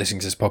who's listening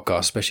to this podcast,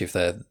 especially if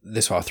they're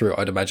this far through,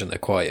 I'd imagine they're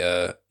quite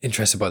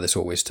interested by this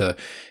always, go on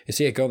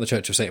the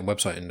Church of Satan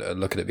website and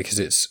look at it, because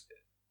it's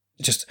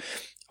just,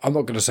 I'm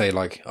not going to say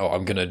like,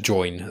 I'm going to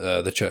join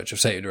the Church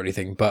of Satan or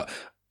anything, but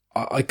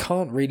I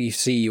can't really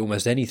see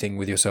almost anything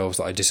with yourselves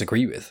that I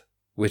disagree with,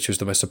 which was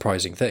the most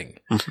surprising thing.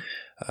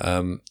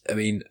 I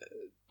mean,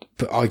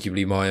 but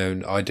arguably my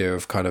own idea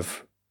of kind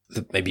of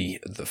maybe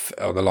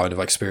on the line of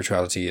like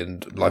spirituality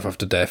and life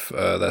after death,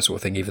 that sort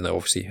of thing, even though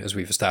obviously, as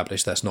we've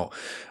established, that's not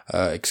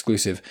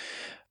exclusive.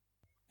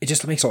 It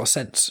just makes a lot of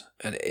sense.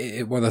 And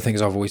one of the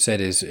things I've always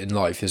said is in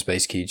life is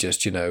basically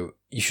just, you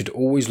should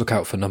always look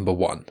out for number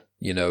one.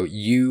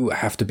 You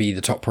have to be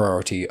the top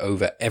priority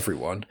over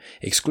everyone,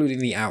 excluding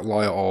the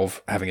outlier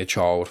of having a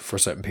child for a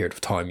certain period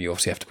of time. You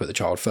obviously have to put the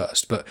child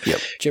first. But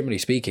generally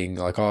speaking,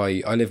 like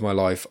I live my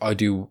life, I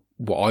do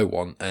what I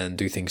want and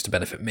do things to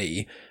benefit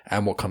me.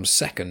 And what comes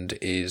second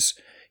is,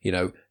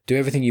 do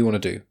everything you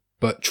want to do,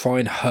 but try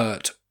and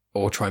hurt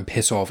or try and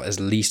piss off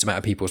as least amount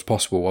of people as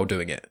possible while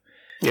doing it.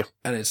 Yeah.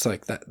 And it's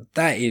like that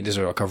is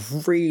like a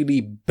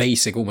really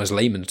basic, almost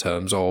layman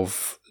terms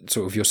of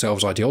sort of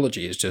yourselves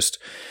ideology is just,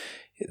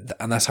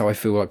 and that's how I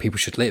feel like people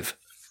should live.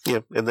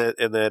 Yeah, and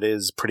that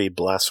is pretty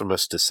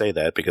blasphemous to say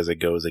that, because it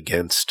goes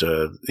against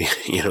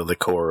the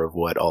core of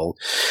what all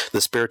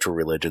the spiritual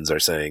religions are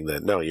saying,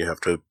 that no, you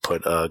have to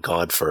put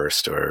God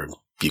first, or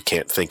you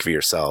can't think for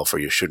yourself, or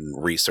you shouldn't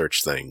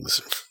research things.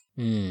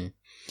 And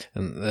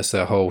that's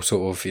the whole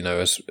sort of,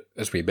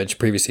 as we mentioned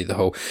previously, the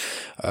whole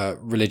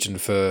religion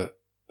for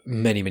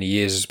many, many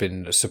years has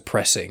been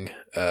suppressing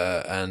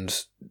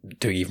and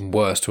doing even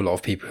worse to a lot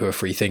of people who are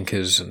free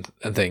thinkers and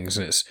things.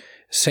 And it's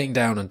sitting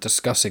down and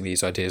discussing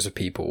these ideas of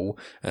people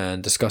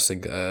and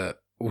discussing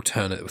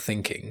alternative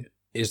thinking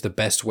is the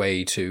best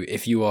way to,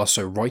 if you are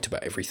so right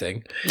about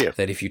everything,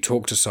 that if you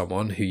talk to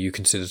someone who you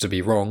consider to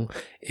be wrong,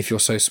 if you're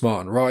so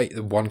smart and right,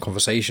 the one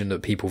conversation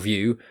that people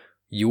view,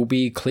 you'll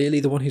be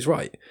clearly the one who's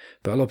right.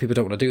 But a lot of people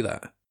don't want to do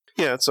that.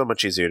 Yeah, it's so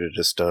much easier to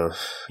just,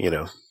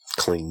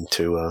 cling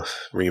to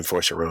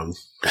reinforce your own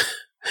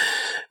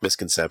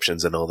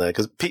misconceptions and all that,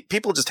 because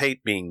people just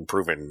hate being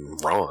proven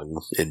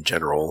wrong in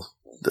general.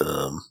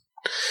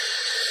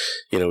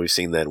 We've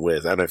seen that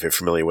with, I don't know if you're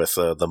familiar with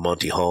the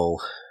Monty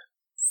Hall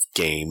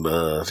game,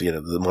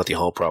 the Monty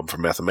Hall problem for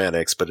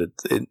mathematics, but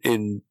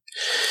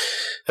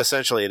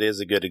essentially it is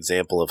a good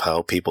example of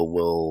how people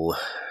will,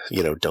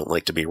 don't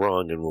like to be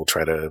wrong and will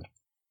try to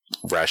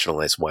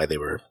rationalize why they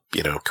were,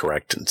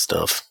 correct and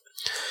stuff.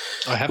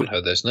 I haven't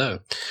heard this, no.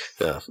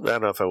 I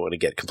don't know if I want to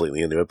get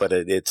completely into it, but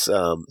it's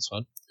fun.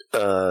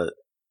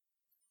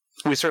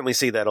 We certainly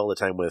see that all the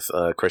time with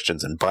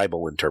Christians and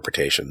Bible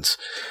interpretations.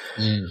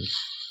 And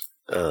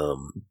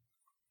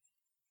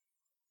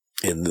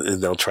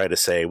they'll try to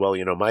say, well,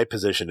 my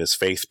position is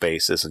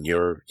faith-based, isn't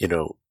your,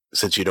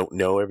 since you don't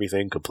know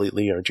everything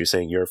completely, aren't you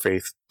saying you're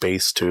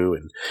faith-based too?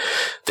 And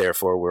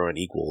therefore we're on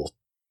equal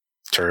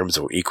terms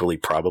or equally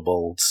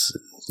probable.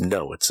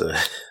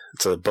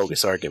 It's a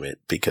bogus argument,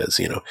 because,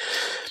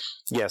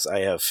 yes, I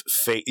have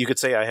faith. You could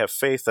say I have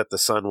faith that the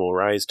sun will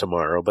rise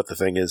tomorrow, but the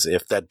thing is,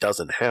 if that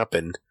doesn't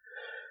happen,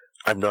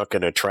 I'm not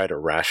going to try to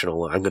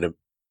rationalize. I'm going to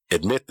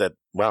admit that,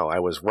 wow, I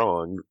was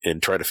wrong,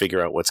 and try to figure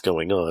out what's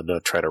going on,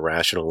 not try to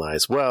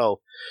rationalize,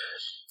 well,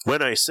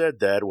 when I said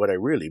that, what I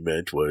really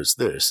meant was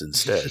this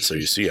instead. So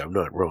you see, I'm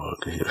not wrong.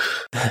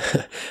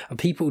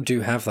 People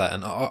do have that.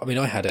 And I mean,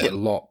 I had it a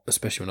lot,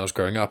 especially when I was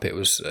growing up. It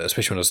was,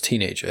 especially when I was a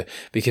teenager,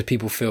 because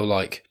people feel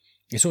like,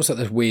 it's almost like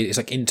this weird, it's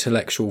like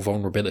intellectual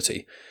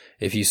vulnerability.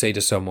 If you say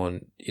to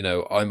someone,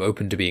 I'm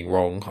open to being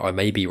wrong, I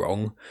may be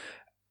wrong,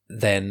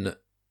 then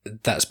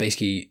that's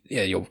basically,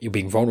 you're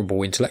being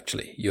vulnerable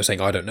intellectually. You're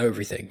saying, I don't know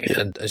everything.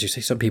 Yeah. And as you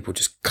say, some people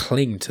just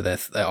cling to their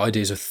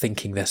ideas of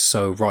thinking they're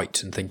so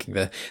right and thinking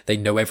they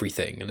know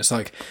everything. And it's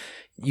like,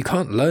 you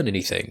can't learn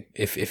anything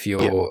if you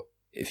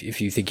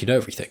think you know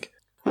everything.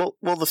 Well,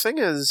 the thing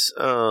is,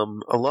 a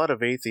lot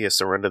of atheists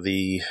are under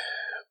the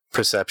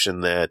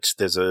perception that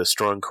there's a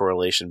strong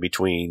correlation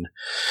between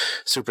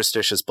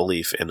superstitious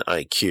belief and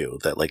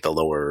IQ, that like the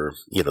lower,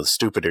 the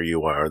stupider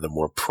you are, the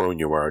more prone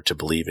you are to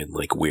believe in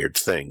like weird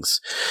things.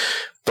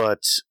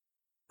 But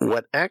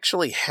what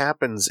actually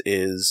happens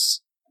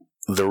is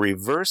the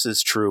reverse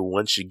is true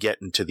once you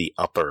get into the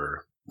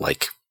upper,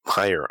 like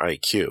higher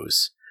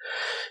IQs,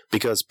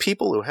 because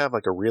people who have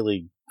like a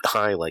really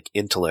high like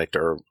intellect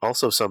are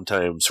also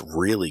sometimes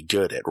really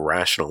good at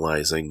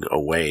rationalizing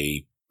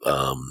away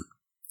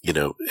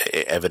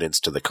evidence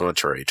to the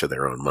contrary to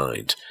their own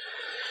mind.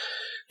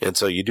 And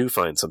so you do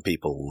find some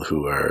people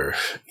who are,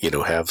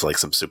 have like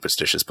some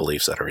superstitious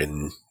beliefs that are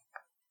in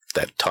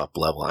that top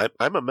level.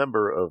 I'm a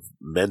member of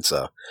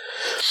Mensa,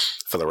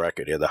 for the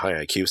record, the High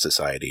IQ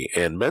Society.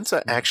 And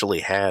Mensa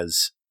actually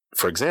has,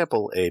 for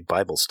example, a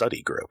Bible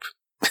study group,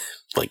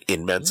 like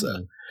in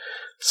Mensa.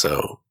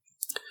 So,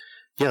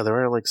 yeah,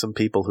 there are like some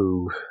people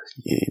who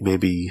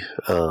maybe,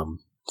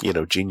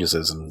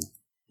 geniuses in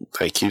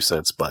IQ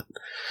sense, but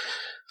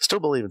still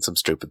believe in some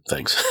stupid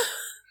things.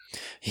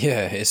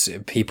 Yeah, it's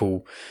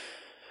people.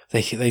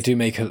 They do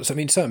make.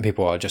 Certain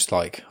people are just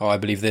like, I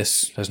believe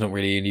this. There's not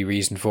really any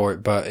reason for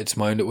it, but it's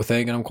my own little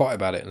thing, and I'm quiet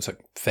about it. And it's like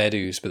fair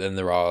dues. But then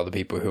there are other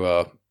people who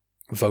are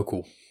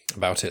vocal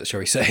about it, shall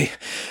we say?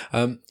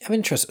 I'm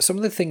interested. Some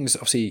of the things,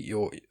 obviously,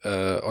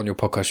 on your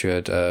podcast, you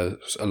had a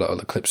lot of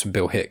the clips from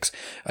Bill Hicks.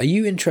 Are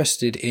you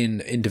interested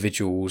in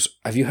individuals?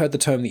 Have you heard the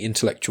term the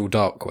intellectual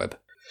dark web?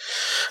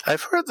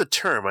 I've heard the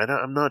term.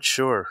 I'm not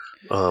sure,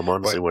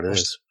 honestly, what it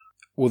is.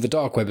 Well, the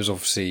dark web is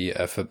obviously,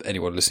 for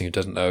anyone listening who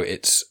doesn't know,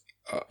 it's,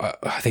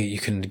 I think you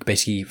can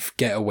basically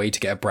get a way to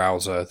get a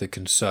browser that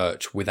can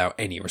search without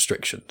any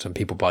restrictions. And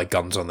people buy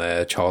guns on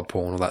their child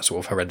porn, all that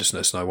sort of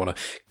horrendousness. And I want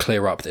to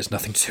clear up there's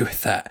nothing to do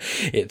with that.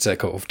 It's a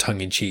kind of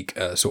tongue-in-cheek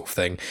sort of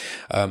thing.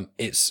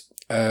 It's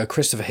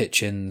Christopher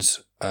Hitchens.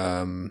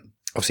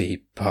 Obviously, he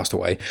passed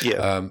away.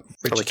 Yeah.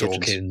 Richard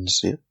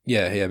Dawkins.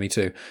 Yeah, me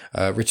too.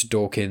 Richard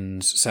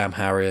Dawkins, Sam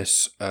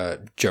Harris,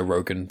 Joe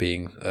Rogan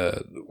being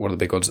one of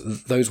the big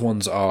ones. Those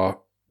ones are...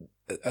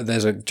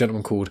 There's a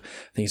gentleman called,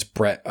 I think it's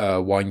Brett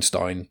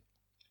Weinstein,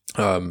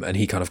 and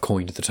he kind of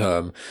coined the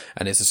term,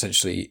 and it's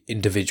essentially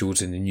individuals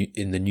in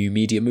the new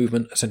media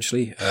movement,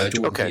 essentially.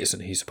 Jordan Peterson,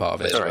 he's a part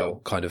of it as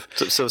well, kind of.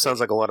 So it sounds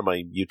like a lot of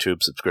my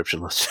YouTube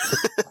subscription list.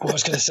 I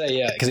was going to say,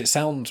 yeah. Because it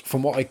sounds,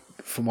 from what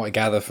I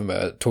gather from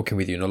talking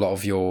with you and a lot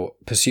of your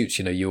pursuits,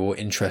 you're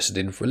interested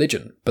in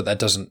religion, but that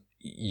doesn't,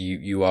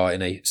 you are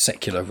in a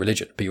secular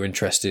religion, but you're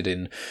interested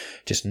in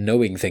just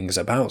knowing things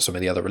about some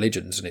of the other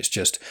religions, and it's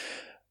just...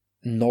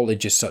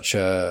 Knowledge is such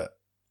a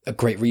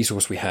great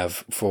resource we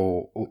have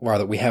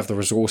we have the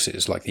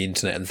resources like the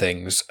internet and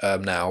things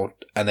now,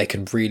 and they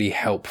can really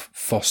help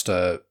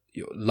foster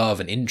love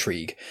and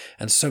intrigue.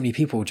 And so many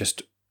people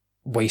just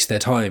waste their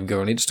time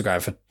going on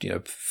Instagram for,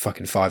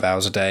 fucking 5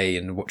 hours a day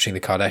and watching the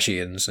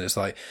Kardashians. And it's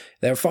like,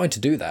 they're fine to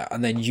do that.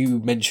 And then you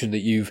mentioned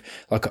that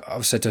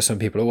I've said to some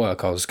people at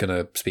work, I was going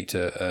to speak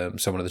to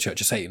someone at the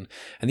Church of Satan.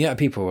 And the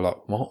people were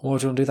like, what? Why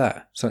do you want to do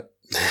that? It's like,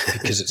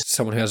 because it's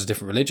someone who has a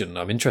different religion.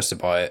 I'm interested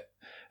by it.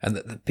 And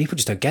the people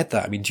just don't get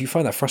that. I mean, do you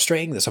find that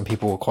frustrating that some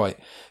people are quite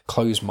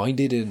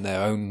closed-minded in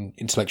their own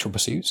intellectual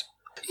pursuits?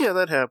 Yeah,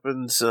 that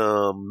happens.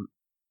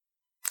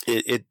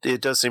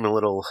 It does seem a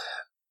little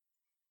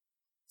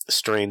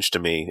strange to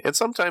me. And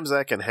sometimes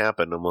that can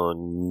happen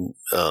among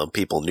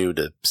people new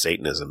to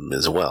Satanism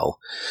as well.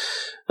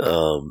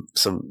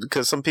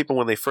 Because some people,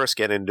 when they first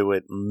get into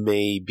it,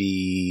 may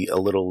be a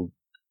little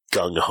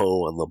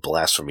gung-ho on the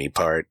blasphemy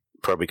part,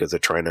 probably because they're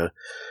trying to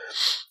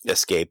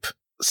escape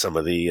some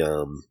of the,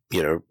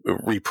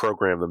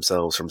 reprogram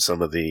themselves from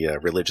some of the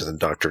religious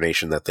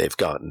indoctrination that they've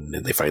gotten,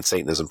 and they find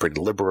Satanism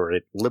pretty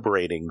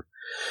liberating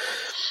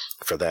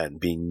for that, and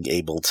being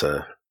able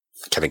to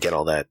kind of get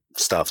all that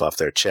stuff off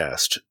their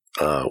chest,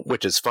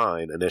 which is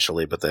fine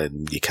initially, but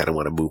then you kind of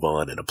want to move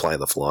on and apply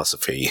the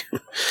philosophy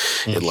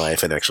in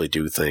life and actually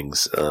do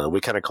things.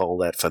 We kind of call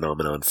that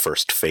phenomenon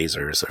first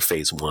phasers, or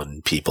phase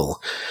one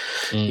people,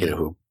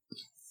 who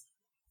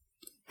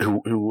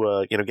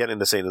get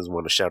into Satanism,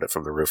 want to shout it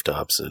from the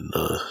rooftops, and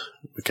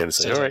we kind of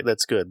say, all right,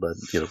 that's good, but,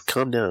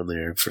 calm down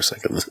there for a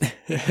second.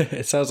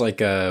 It sounds like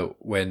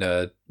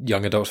when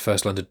young adults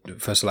first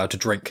allowed to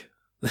drink.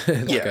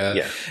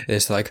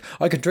 It's like,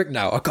 I can drink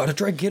now. I got to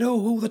drink it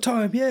all the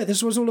time. Yeah, this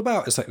is what it's all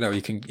about. It's like, no,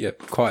 you can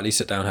quietly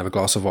sit down and have a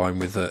glass of wine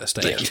with a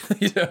steak. Yeah.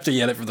 You don't have to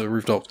yell it from the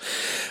rooftops.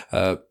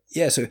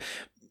 So...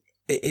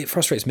 It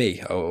frustrates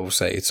me, I will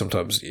say,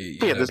 sometimes.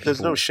 There's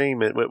no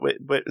shame.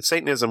 But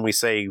Satanism, we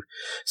say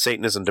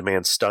Satanism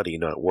demands study,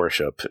 not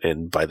worship.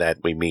 And by that,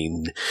 we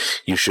mean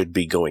you should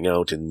be going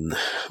out and,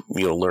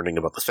 learning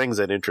about the things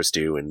that interest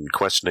you and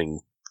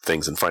questioning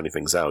things and finding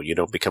things out. You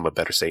don't become a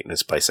better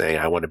Satanist by saying,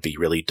 I want to be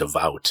really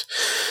devout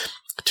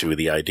to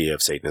the idea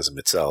of Satanism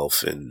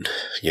itself and,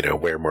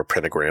 wear more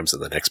pentagrams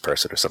than the next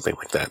person or something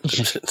like that.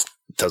 It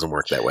doesn't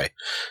work that way.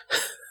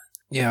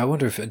 Yeah, I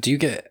wonder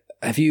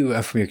have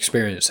you, from your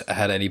experience,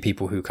 had any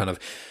people who kind of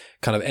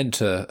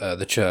enter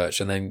the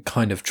church and then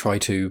kind of try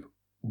to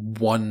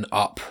one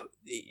up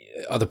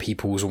other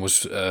people's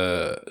almost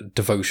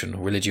devotion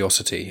or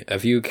religiosity?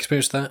 Have you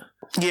experienced that?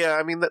 Yeah,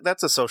 I mean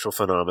that's a social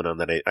phenomenon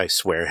that I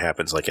swear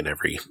happens like in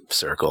every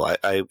circle.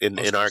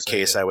 In our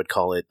case, I would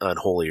call it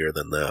unholier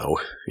than thou.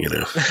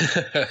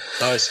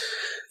 Nice.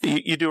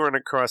 You do run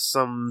across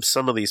some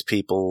of these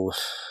people.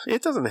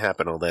 It doesn't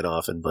happen all that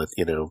often, but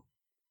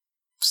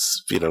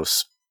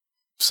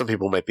some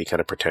people might be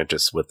kind of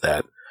pretentious with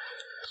that.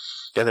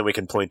 And then we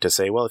can point to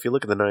say, well, if you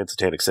look at the 9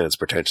 satanic sins,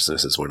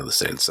 pretentiousness is one of the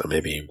sins. So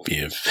maybe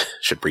you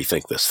should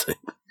rethink this thing.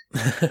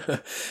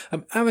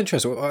 I'm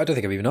interested. I don't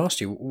think I've even asked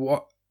you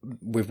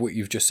with what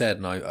you've just said,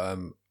 and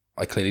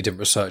I clearly didn't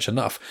research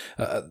enough.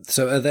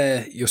 So are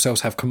there yourselves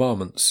have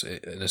commandments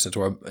in a sense,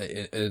 or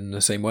in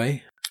the same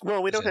way?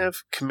 Well, we don't have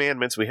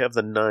commandments. We have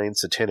the 9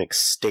 satanic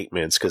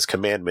statements, because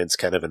commandments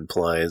kind of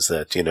implies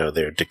that,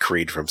 they're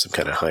decreed from some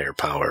kind of higher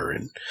power.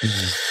 And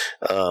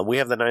we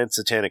have the 9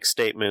 satanic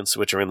statements,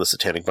 which are in the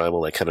Satanic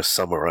Bible, that kind of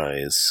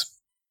summarize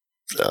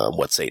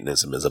what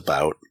Satanism is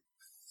about.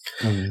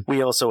 Mm-hmm.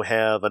 We also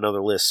have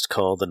another list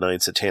called the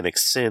 9 satanic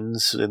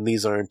sins, and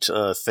these aren't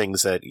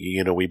things that,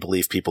 we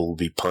believe people will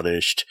be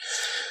punished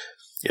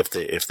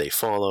if they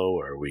follow,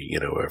 or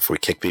or if we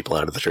kick people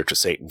out of the Church of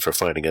Satan for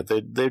finding it.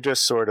 They're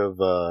just sort of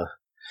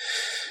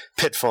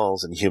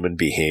pitfalls in human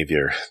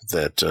behavior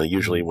that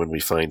usually when we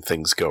find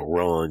things go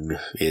wrong,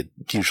 it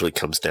usually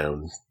comes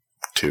down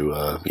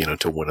to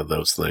to one of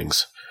those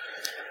things.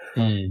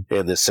 And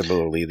there's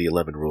similarly the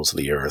 11 rules of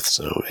the earth.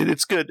 So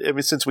it's good. I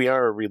mean, since we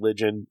are a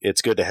religion,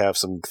 it's good to have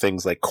some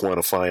things like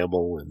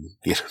quantifiable and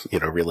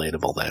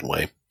relatable that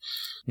way.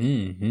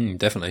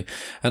 Definitely.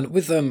 And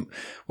with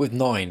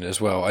 9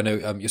 as well, I know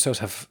yourselves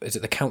have, is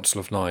it the Council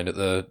of 9 at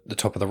the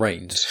top of the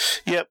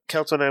reigns? Yep,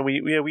 Council of 9.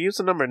 We use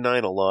the number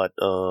 9 a lot,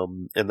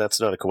 and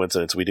that's not a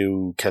coincidence. We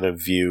do kind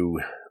of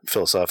view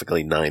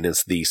philosophically 9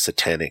 as the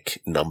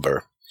satanic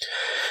number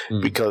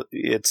because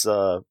it's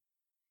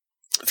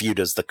viewed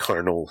as the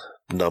carnal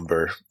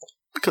number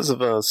because of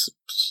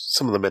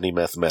some of the many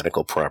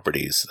mathematical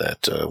properties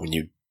that when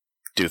you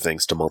do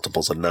things to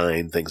multiples of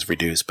 9, things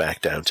reduce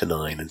back down to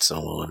 9 and so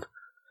on.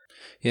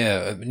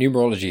 Yeah,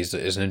 numerology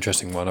is an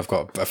interesting one. I've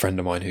got a friend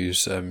of mine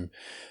who's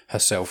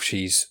herself,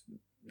 she's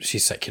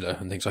secular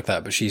and things like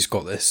that, but she's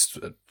got this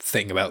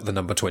thing about the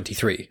number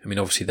 23. I mean,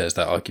 obviously there's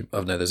that argument.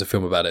 I know there's a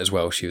film about it as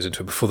well. She was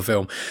into it before the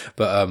film,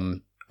 but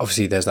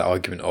obviously there's that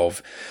argument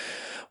of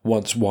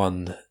once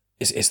one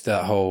is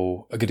that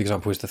whole, a good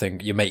example is the thing,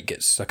 your mate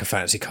gets like a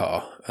fancy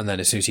car, and then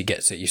as soon as he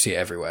gets it, you see it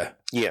everywhere.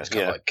 Yeah.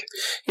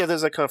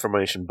 There's a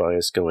confirmation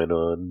bias going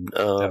on.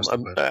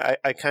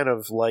 I kind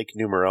of like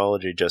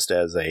numerology just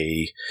as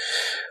a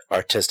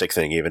artistic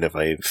thing, even if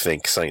I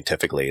think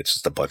scientifically it's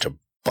just a bunch of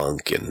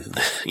bunk and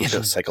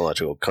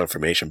psychological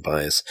confirmation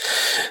bias.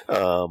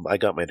 I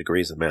got my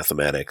degrees in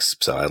mathematics,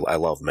 so I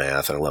love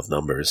math and I love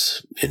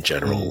numbers in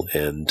general.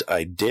 And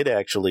I did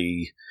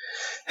actually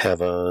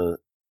have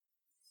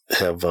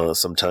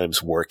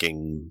sometimes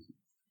working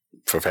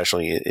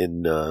professionally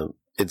in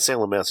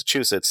Salem,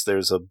 Massachusetts.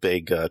 There's a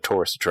big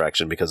tourist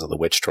attraction because of the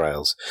witch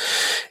trials,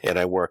 and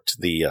I worked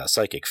the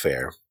psychic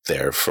fair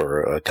there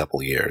for a couple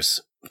of years,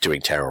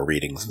 doing tarot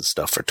readings and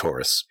stuff for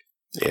tourists,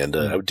 and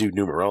I would do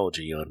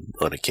numerology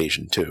on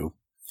occasion too.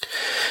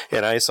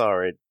 And I saw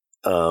it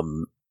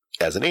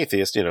as an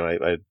atheist.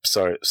 I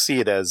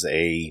see it as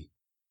a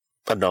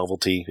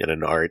novelty and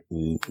an art,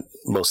 and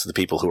most of the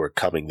people who were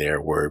coming there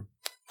were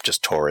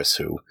just tourists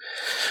who,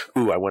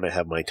 I want to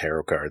have my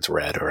tarot cards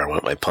read, or I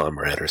want my palm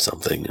read or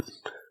something.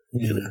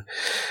 And,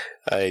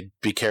 I'd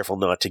be careful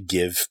not to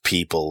give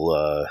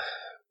people,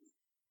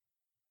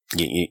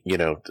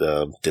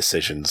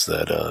 decisions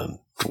that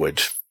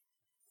would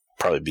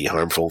probably be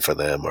harmful for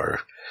them,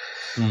 or,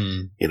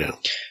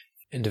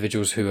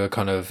 individuals who are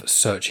kind of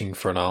searching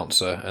for an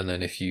answer, and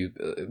then if you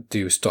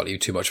do slightly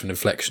too much of an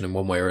inflection in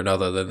one way or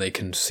another, then they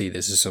can see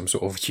this as some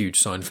sort of huge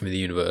sign from the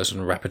universe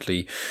and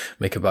rapidly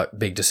make a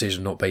big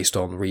decision, not based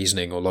on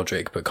reasoning or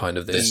logic, but kind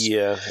of this.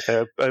 Yeah,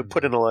 I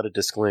put in a lot of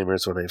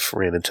disclaimers when I've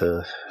ran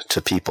into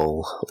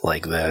people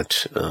like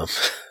that.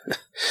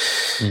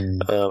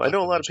 I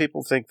know a lot of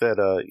people think that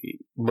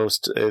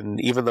and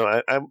even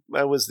though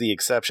I was the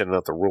exception,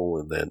 not the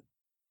rule in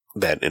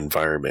that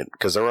environment,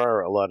 because there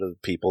are a lot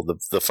of people,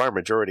 the far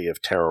majority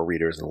of tarot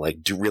readers and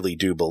really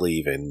do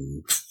believe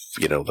in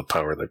the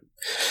power of the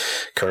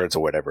cards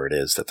or whatever it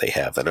is that they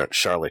have. They're not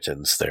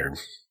charlatans. They're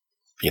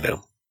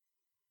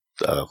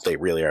they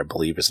really are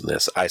believers in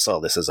this. I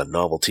saw this as a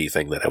novelty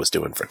thing that I was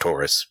doing for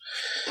Taurus.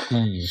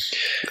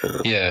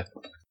 Yeah.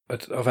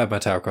 I've had my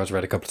tarot cards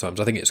read a couple of times.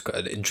 I think it's quite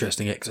an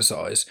interesting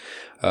exercise,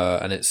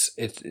 and it's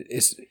as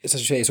you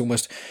say, it's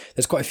almost,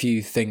 there's quite a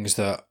few things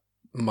that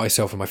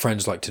myself and my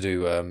friends like to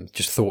do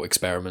just thought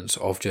experiments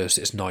of just,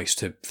 it's nice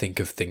to think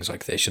of things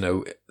like this. You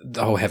know,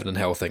 the whole heaven and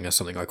hell thing is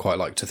something I quite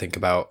like to think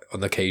about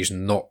on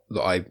occasion. Not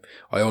that I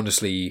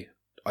honestly,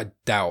 I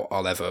doubt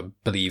I'll ever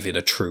believe in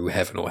a true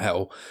heaven or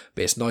hell,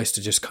 but it's nice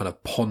to just kind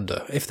of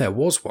ponder, if there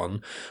was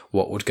one,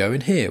 what would go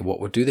in here? What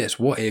would do this?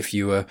 What if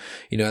you were,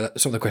 you know,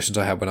 some of the questions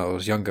I had when I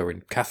was younger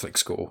in Catholic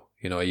school,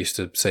 you know, I used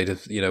to say to,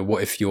 you know,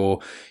 what if you're,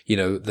 you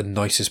know, the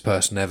nicest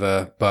person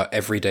ever, but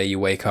every day you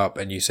wake up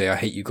and you say, I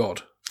hate you,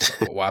 God?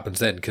 What happens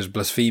then? Because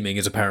blaspheming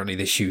is apparently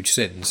this huge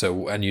sin,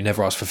 so, and you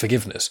never ask for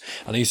forgiveness.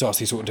 And I used to ask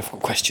these sort of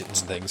difficult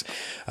questions and things,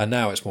 and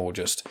now it's more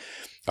just,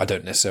 I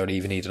don't necessarily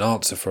even need an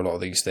answer for a lot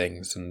of these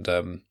things, and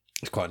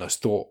it's quite a nice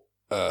thought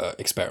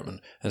experiment.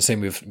 And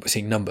same with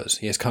seeing numbers.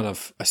 Yeah, it's kind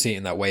of, I see it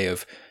in that way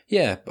of,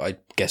 yeah, I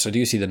guess I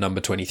do see the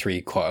number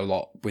 23 quite a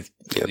lot with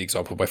the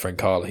example of my friend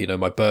Carla. You know,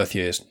 my birth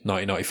year is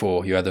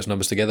 1994. You add those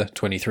numbers together,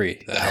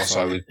 23. The house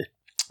I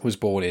was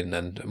born in,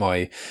 and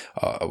my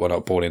well,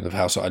 not born in, the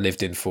house that I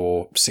lived in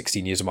for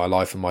 16 years of my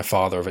life, and my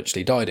father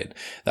eventually died in.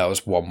 That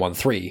was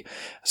 113.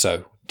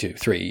 So 2,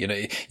 3. You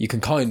know, you can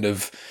kind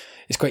of,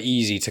 it's quite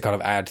easy to kind of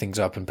add things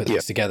up and put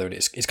things together, and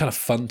it's kind of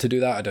fun to do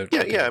that. I don't.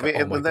 Yeah. I mean,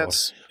 and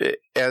that's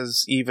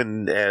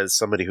even as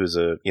somebody who's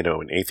an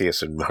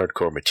atheist and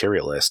hardcore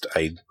materialist,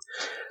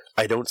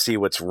 I don't see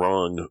what's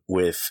wrong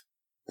with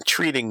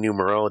treating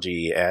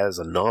numerology as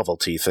a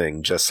novelty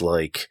thing, just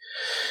like,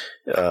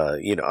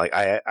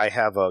 I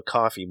have a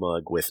coffee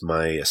mug with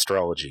my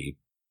astrology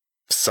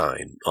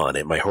sign on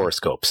it, my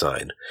horoscope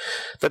sign.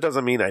 That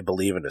doesn't mean I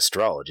believe in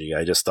astrology.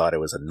 I just thought it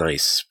was a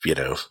nice,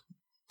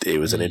 it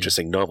was an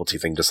interesting novelty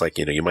thing, just like,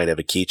 you might have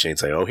a keychain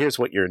say, oh, here's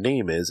what your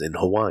name is in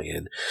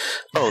Hawaiian.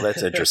 Oh,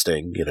 that's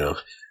interesting,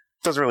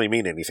 Doesn't really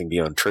mean anything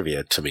beyond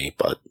trivia to me,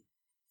 but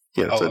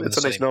it's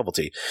a nice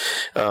novelty.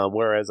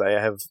 Whereas I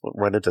have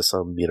run into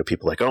some,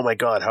 people like, oh my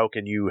God, how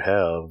can you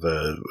have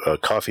a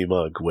coffee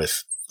mug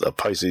with a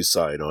Pisces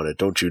sign on it?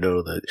 Don't you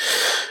know that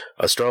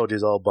astrology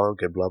is all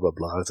bunk and blah, blah,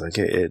 blah? It's like,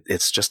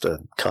 it's just a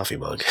coffee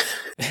mug.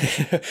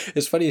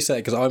 It's funny you say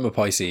it, because I'm a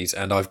Pisces,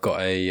 and I've got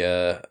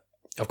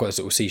this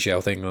little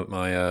seashell thing that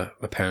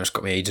my parents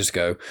got me ages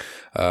ago,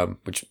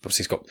 which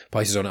obviously has got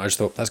Pisces on it. I just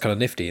thought that's kind of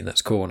nifty and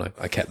that's cool, and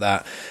I kept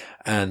that.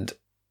 And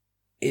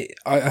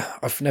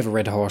I've never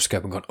read a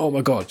horoscope and gone, oh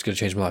my God, it's going to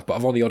change my life. But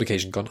I've on the odd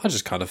occasion gone, I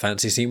just kind of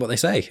fancy seeing what they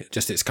say.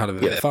 Just, it's kind of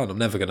a bit of fun. I'm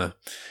never going to,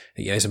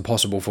 it's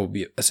impossible for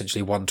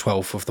essentially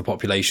 1/12 of the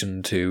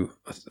population to,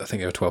 I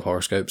think there are 12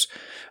 horoscopes,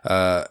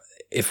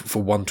 if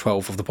for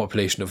 1/12 of the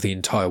population of the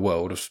entire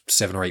world of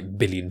 7 or 8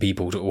 billion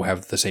people to all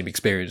have the same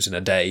experience in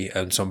a day,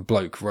 and some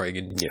bloke writing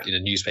in a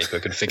newspaper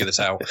can figure this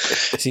out.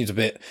 It seems a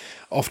bit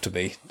off to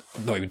me.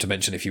 Not even to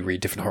mention if you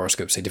read different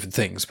horoscopes say different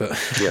things, but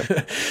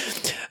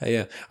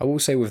yeah. I will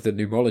say with the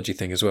numerology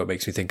thing as well, it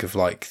makes me think of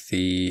like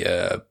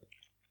the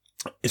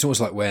it's almost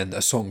like when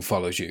a song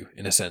follows you,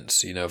 in a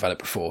sense. I've had it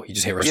before. You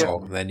just hear a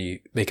song, and then you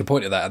make a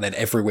point of that, and then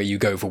everywhere you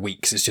go for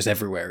weeks, it's just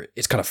everywhere.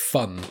 It's kind of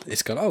fun.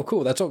 It's kind of, oh,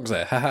 cool, that song's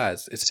there. Haha.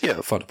 It's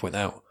fun to point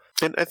out.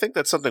 And I think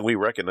that's something we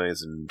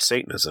recognize in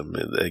Satanism.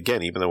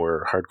 Again, even though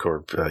we're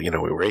hardcore,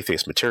 we're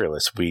atheist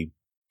materialists, we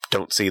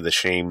don't see the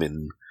shame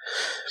in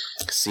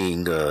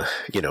seeing,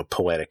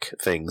 poetic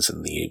things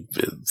and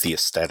the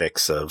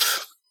aesthetics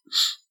of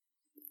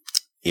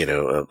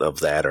of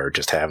that, or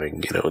just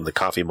having, in the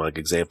coffee mug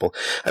example.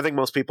 I think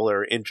many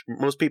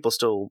people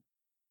still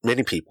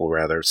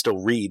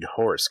read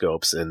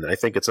horoscopes, and I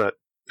think it's not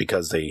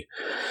because they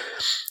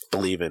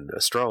believe in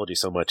astrology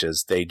so much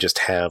as they just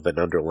have an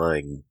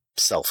underlying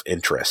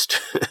self-interest.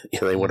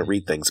 They want to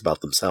read things about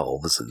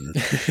themselves. And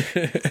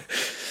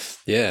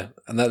yeah,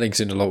 and that links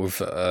in a lot with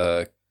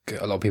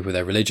a lot of people with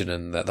their religion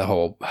and the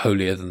whole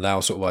holier than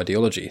thou sort of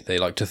ideology. They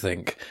like to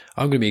think,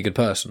 I'm going to be a good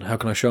person. How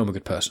can I show I'm a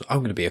good person? I'm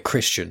going to be a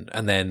Christian,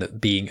 and then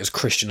being as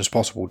Christian as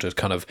possible to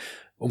kind of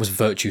almost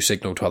virtue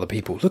signal to other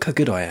people. Look how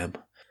good I am.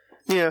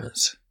 Yeah.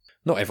 That's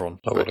not everyone.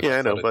 Yeah,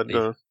 I know, but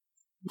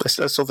I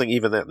still think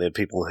even that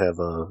people have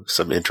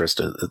some interest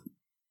in,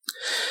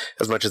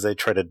 as much as they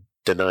try to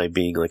deny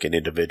being like an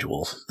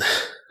individual.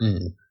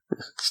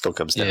 Still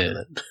comes down to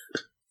that.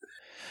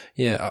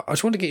 Yeah, I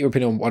just wanted to get your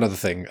opinion on one other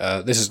thing.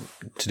 This is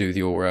to do with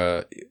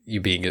your you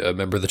being a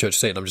member of the Church of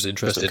Satan. I'm just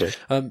interested.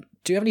 Okay.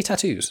 Do you have any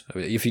tattoos? I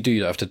mean, if you do, you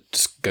don't have to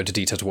just go into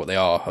detail to what they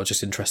are. I was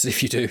just interested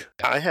if you do.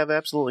 I have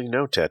absolutely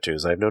no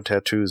tattoos. I have no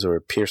tattoos or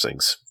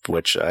piercings,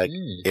 which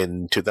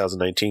in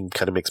 2019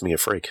 kind of makes me a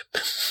freak.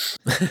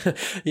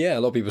 Yeah,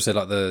 a lot of people say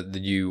like the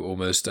new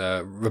almost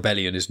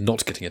rebellion is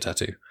not getting a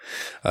tattoo.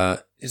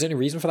 Is there any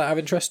reason for that out of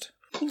interest?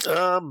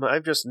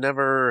 I've just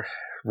never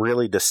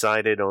really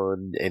decided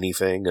on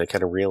anything. I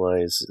kind of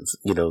realize,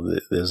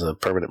 there's a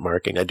permanent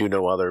marking. I do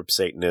know other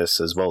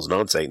Satanists as well as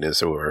non-Satanists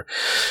who are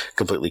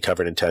completely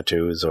covered in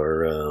tattoos,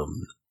 or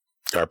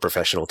are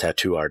professional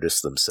tattoo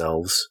artists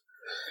themselves.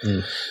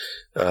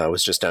 I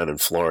was just down in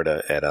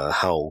Florida at a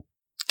Howl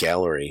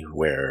Gallery,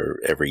 where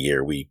every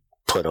year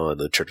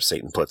the Church of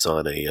Satan puts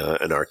on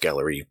an art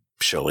gallery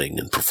showing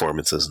and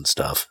performances and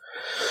stuff.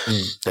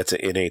 That's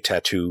in a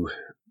tattoo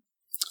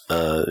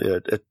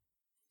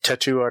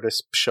tattoo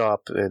artist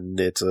shop, and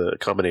it's a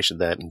combination of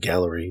that and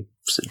gallery.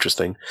 It's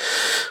interesting.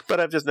 But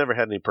I've just never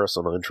had any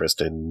personal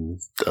interest in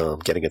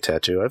getting a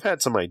tattoo. I've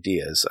had some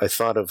ideas. I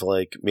thought of,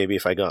 like, maybe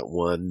if I got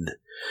one,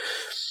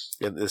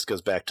 and this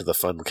goes back to the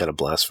fun kind of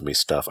blasphemy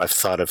stuff, I've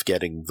thought of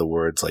getting the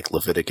words like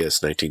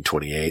Leviticus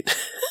 1928.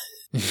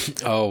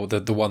 Oh,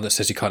 the one that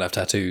says you can't have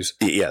tattoos.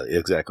 Yeah,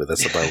 exactly.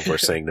 That's the Bible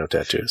verse saying no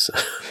tattoos.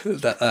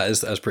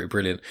 That's pretty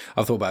brilliant.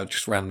 I've thought about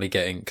just randomly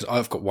getting, because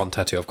I've got one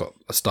tattoo. I've got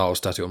a Star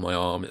Wars tattoo on my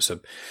arm. It's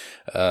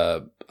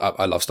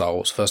I love Star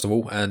Wars, first of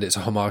all, and it's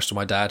a homage to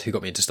my dad who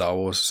got me into Star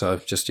Wars.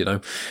 So just,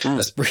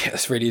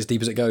 that's really as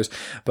deep as it goes.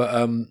 But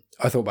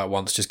I thought about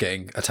once just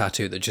getting a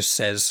tattoo that just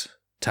says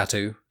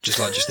tattoo,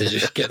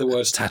 just get the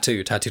words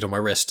tattoo tattooed on my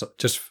wrist.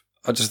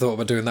 I just thought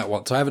about doing that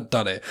once. I haven't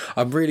done it.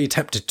 I'm really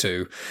tempted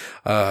to,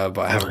 but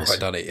I haven't quite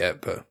done it yet.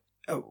 But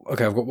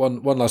okay, I've got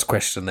one last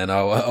question. Then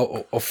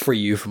I'll free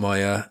you for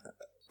my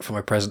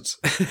presents.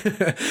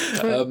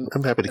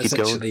 I'm happy to keep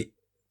going.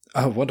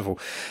 Oh, wonderful!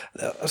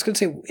 I was going to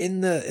say,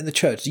 in the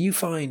church, do you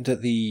find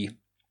that the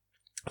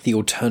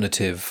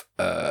alternative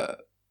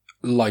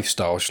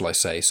lifestyle, shall I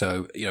say?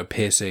 So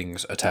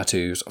piercings,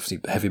 tattoos, obviously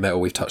heavy metal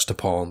we've touched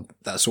upon,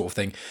 that sort of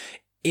thing.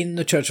 In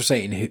the Church of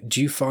Satan,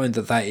 do you find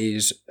that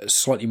is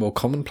slightly more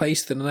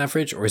commonplace than an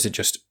average, or is it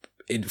just,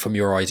 from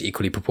your eyes,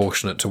 equally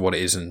proportionate to what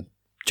it is in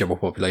general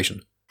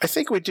population? I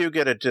think we do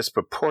get a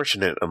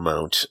disproportionate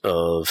amount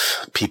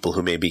of people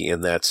who may be in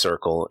that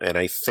circle, and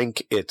I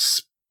think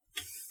it's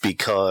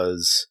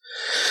because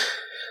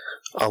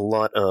a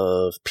lot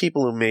of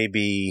people who may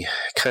be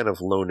kind of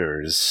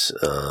loners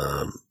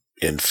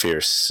and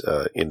fierce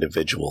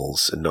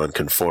individuals and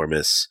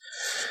nonconformists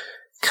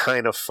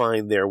kind of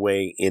find their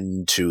way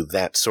into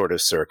that sort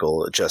of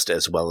circle just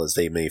as well as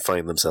they may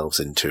find themselves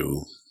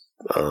into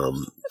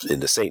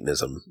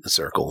Satanism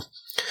circle.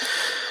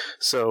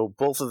 So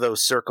both of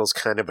those circles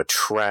kind of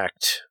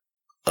attract,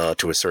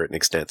 to a certain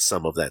extent,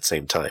 some of that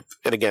same type.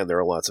 And again, there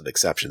are lots of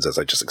exceptions, as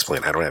I just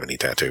explained. I don't have any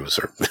tattoos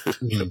or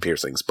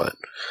piercings, but...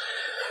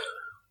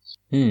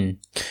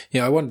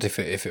 Yeah, I wondered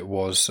if it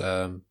was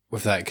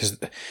with that, because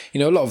a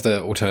lot of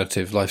the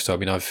alternative lifestyle. I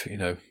mean, I've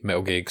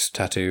metal gigs,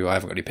 tattoo. I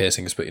haven't got any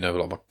piercings, but a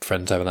lot of my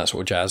friends have and that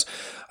sort of jazz.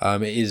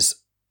 It is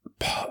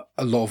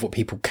a lot of what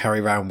people carry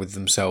around with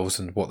themselves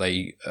and what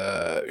they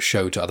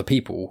show to other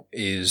people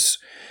is,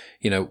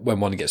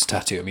 when one gets a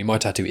tattoo. I mean, my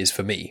tattoo is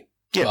for me.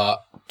 Yeah.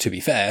 But to be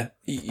fair,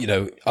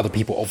 other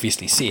people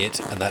obviously see it,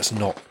 and that's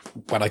not.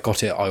 When I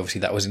got it,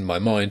 obviously that was in my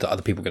mind that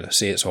other people are going to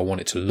see it, so I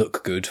want it to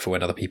look good for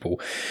when other people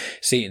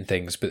see it and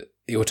things. But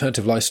the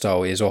alternative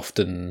lifestyle is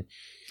often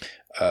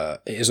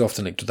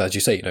linked with, as you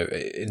say,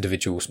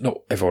 individuals. Not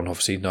everyone,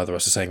 obviously, neither of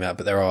us are saying that,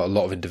 but there are a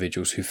lot of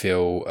individuals who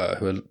feel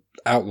who are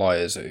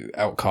outliers,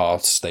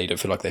 outcasts. They don't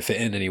feel like they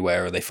fit in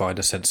anywhere, and they find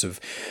a sense of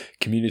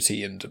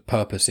community and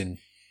purpose in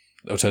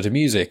alternative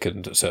music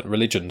and certain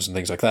religions and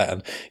things like that.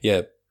 And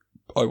yeah,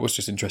 I was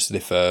just interested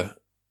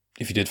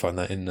if you did find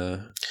that in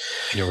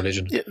your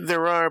religion. Yeah,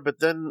 there are, but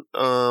then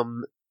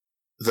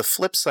the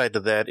flip side to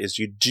that is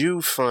you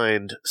do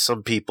find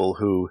some people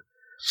who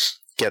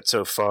get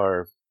so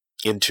far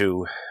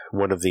into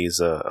one of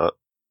these, I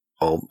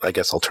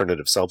guess,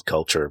 alternative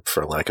subculture,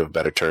 for lack of a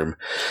better term,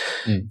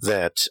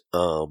 that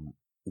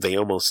they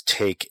almost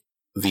take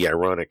the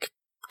ironic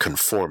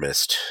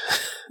conformist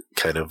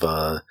kind of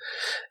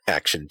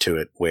action to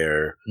it,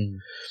 where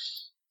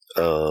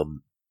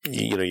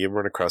you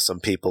run across some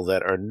people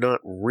that are not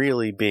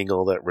really being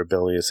all that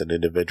rebellious and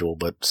individual,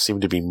 but seem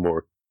to be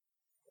more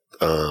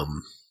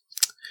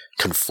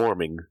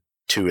conforming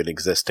to an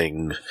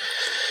existing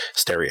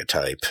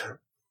stereotype,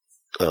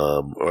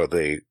 or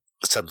they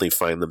suddenly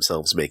find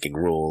themselves making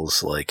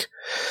rules like,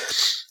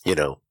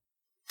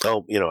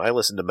 I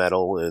listen to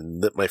metal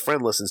and my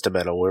friend listens to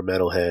metal. We're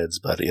metalheads,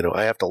 but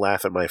I have to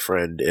laugh at my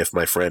friend if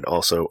my friend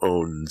also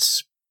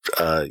owns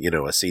a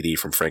CD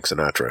from Frank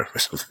Sinatra or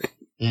something.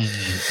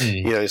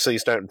 Mm-hmm. So you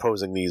start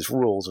imposing these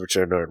rules which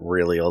are not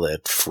really all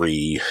that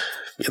free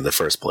in the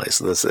first place.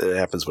 And it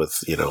happens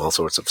with all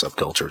sorts of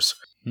subcultures.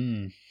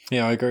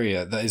 Yeah, I agree.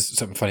 Yeah, that is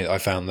something funny that I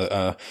found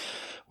that,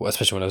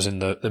 especially when I was in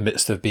the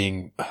midst of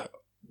being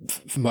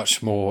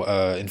much more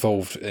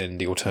involved in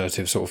the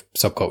alternative sort of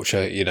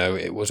subculture,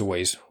 it was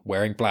always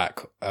wearing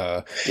black,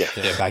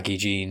 baggy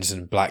jeans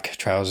and black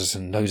trousers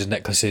and loads of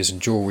necklaces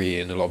and jewelry,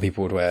 and a lot of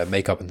people would wear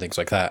makeup and things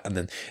like that. And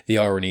then the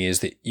irony is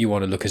that you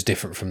want to look as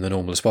different from the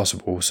normal as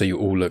possible, so you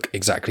all look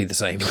exactly the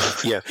same.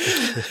 Yeah.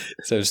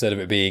 So instead of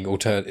it being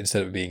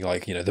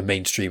like the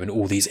mainstream and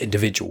all these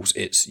individuals,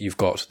 you've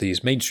got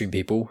these mainstream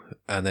people,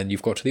 and then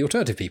you've got the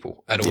alternative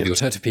people, and all the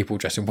alternative people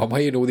dressed in one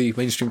way, and all the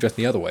mainstream dressed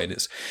in the other way, and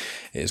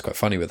it's quite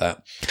funny with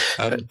that.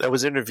 I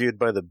was interviewed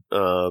by the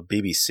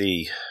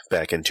BBC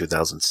back in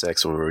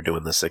 2006 when we were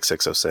doing the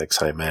 6606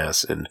 High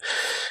Mass, and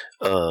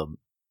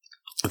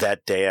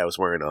that day I was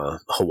wearing a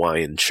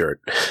Hawaiian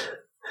shirt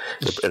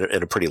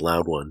and a pretty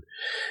loud one,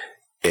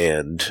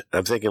 and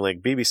I'm thinking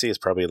like BBC is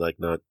probably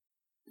not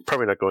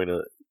going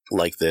to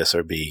like this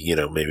or be,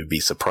 maybe be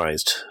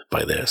surprised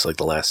by this, like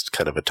the last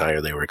kind of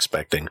attire they were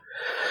expecting.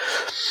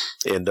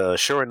 And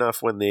sure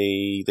enough, when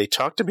they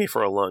talked to me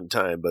for a long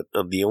time, but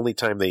the only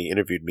time they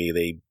interviewed me,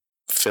 they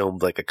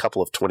filmed like a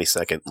couple of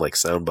 20-second like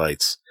sound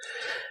bites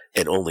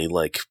and only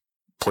like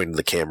pointed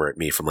the camera at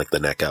me from like the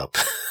neck up.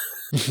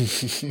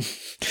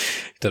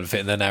 Doesn't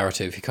fit in the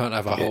narrative. You can't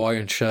have a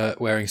Hawaiian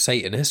shirt wearing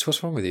Satanist.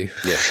 What's wrong with you?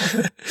 Yeah.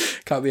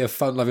 Can't be a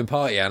fun-loving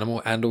party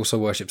animal and also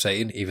worship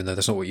Satan, even though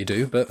that's not what you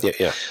do. But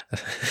yeah.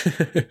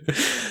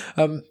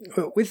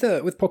 With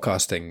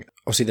podcasting,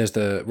 obviously there's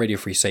the Radio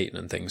Free Satan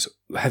and things.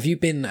 Have you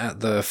been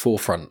at the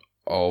forefront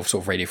of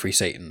sort of Radio Free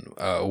Satan,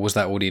 or was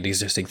that already an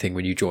existing thing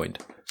when you joined?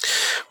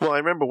 Well, I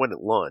remember when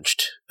it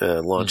launched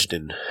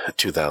in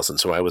 2000,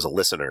 so I was a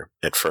listener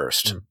at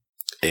first.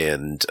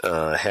 And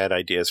had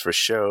ideas for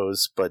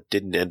shows, but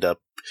didn't end up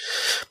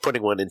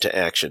putting one into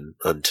action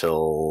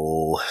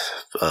until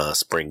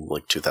spring,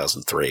 like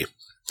 2003.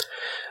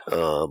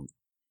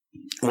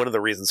 One of the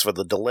reasons for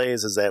the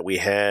delays is that we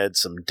had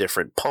some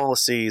different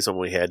policies and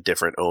we had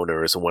different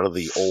owners. And one of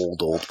the old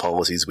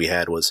policies we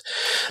had was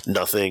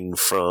nothing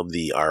from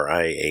the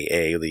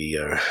RIAA,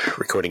 the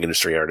Recording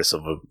Industry Artists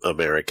of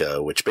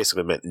America, which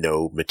basically meant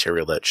no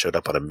material that showed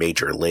up on a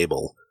major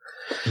label.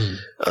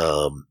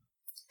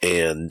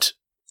 And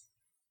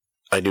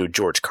I knew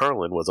George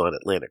Carlin was on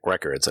Atlantic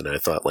Records, and I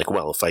thought, like,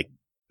 well,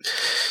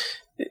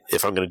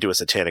 if I'm going to do a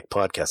satanic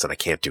podcast and I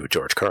can't do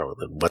George Carlin,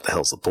 then what the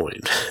hell's the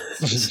point?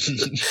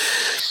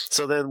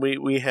 So then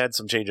we had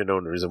some change in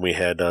owners, and we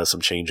had some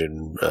change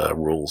in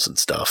rules and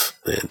stuff,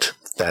 and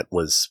that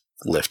was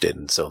lifted,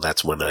 and so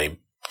that's when I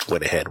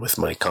went ahead with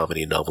my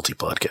comedy and novelty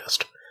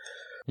podcast.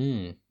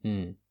 And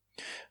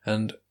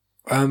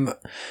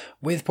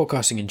with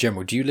podcasting in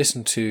general, do you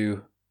listen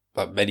to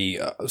many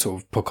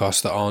sort of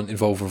podcasts that aren't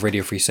involved with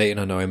Radio Free Satan?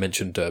 I know I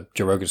mentioned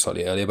Joe Rogan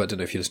slightly earlier, but I don't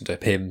know if you listen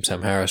to him,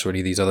 Sam Harris, or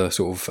any of these other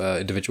sort of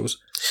individuals.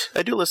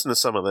 I do listen to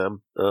some of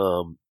them.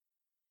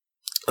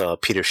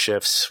 Peter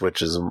Schiff's,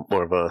 which is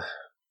more of a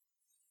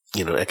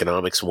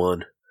economics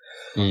one.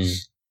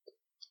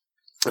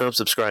 I'm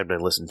subscribed and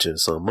I listen to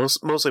some.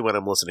 Mostly what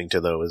I'm listening to,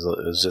 though,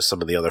 is just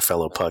some of the other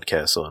fellow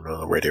podcasts on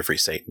Radio Free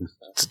Satan.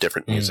 It's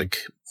different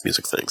music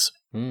things.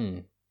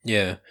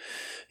 Yeah.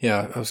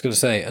 I was going to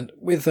say, and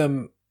with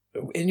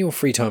in your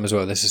free time as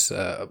well, this is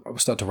I'll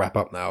start to wrap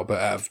up now,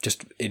 but out of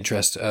just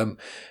interest,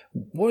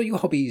 what are your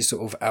hobbies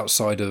sort of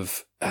outside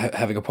of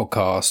having a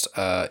podcast,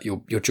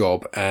 your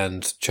job,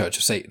 and Church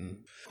of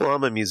Satan? Well,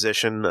 I'm a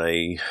musician.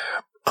 I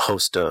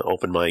host an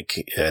open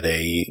mic at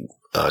a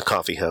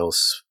coffee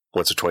house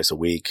once or twice a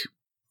week.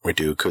 We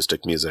do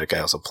acoustic music. I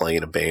also play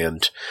in a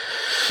band.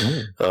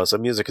 So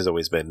music has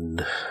always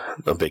been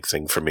a big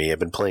thing for me. I've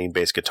been playing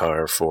bass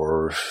guitar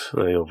for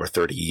over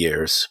 30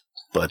 years.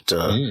 But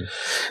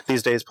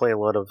these days play a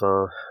lot of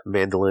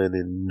mandolin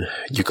and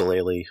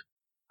ukulele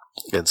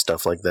and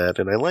stuff like that.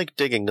 And I like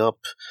digging up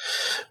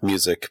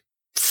music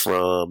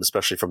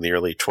especially from the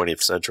early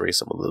 20th century,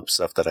 some of the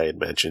stuff that I had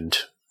mentioned.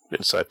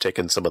 And so I've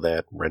taken some of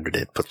that, rendered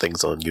it, put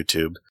things on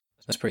YouTube.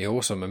 That's pretty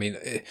awesome. I mean,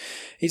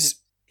 is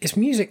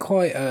music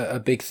quite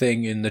a big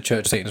thing in the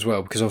Church of Satan as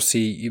well? Because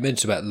obviously you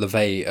mentioned about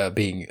LaVey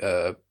being...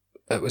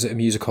 was it a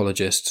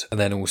musicologist? And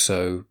then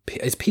also,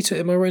 is Peter?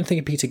 Am I right in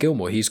thinking Peter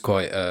Gilmore? He's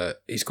quite.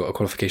 He's got a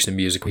qualification in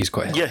music. He's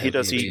quite. Yeah, he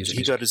does.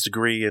 He got his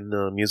degree in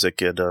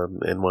music at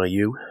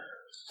NYU.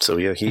 So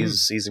yeah,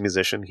 he's a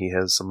musician. He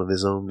has some of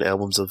his own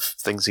albums of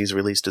things he's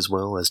released as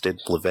well, as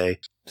did LaVey.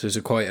 So is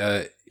it quite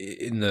I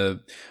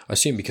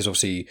assume because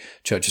obviously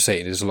Church of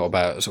Satan is a lot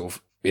about sort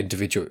of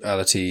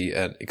individuality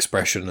and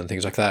expression and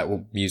things like that.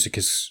 Well, music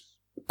is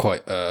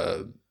quite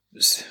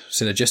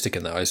synergistic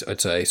in that,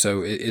 I'd say.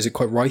 So is it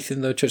quite rife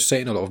in the Church of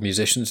Satan? A lot of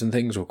musicians and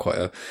things, or quite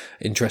a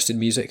interest in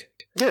music?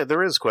 Yeah,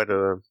 there is quite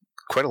a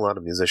lot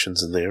of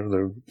musicians in there.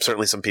 There are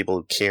certainly some people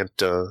who can't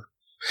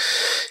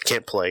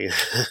play,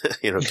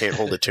 can't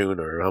hold a tune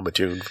or hum a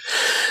tune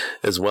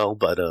as well.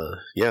 But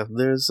yeah,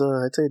 there's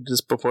I'd say a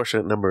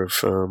disproportionate number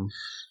of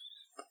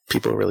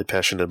people are really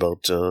passionate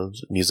about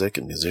music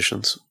and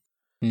musicians.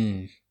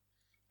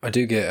 I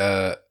do get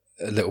a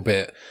little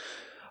bit.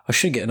 I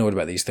shouldn't get annoyed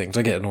about these things.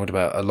 I get annoyed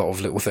about a lot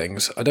of little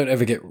things. I don't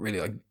ever get really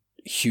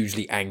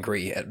hugely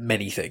angry at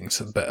many things,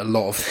 but a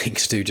lot of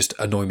things do just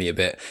annoy me a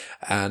bit.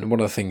 And one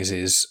of the things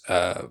is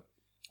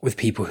with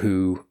people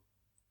who...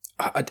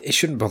 it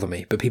shouldn't bother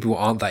me, but people who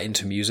aren't that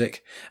into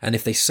music, and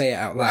if they say it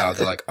out loud,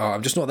 they're like, "Oh,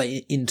 I'm just not that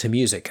into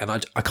music," and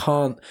I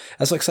can't.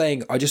 That's like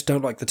saying I just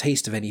don't like the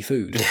taste of any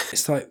food.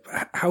 It's like,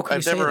 how can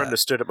you say that? I've never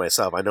understood it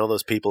myself. I know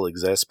those people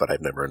exist, but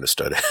I've never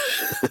understood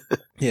it.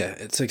 Yeah,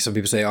 it's like some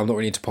people say, I'm not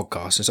really into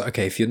podcasts. It's like,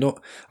 okay, if you're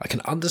not, I can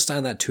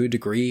understand that to a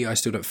degree. I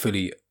still don't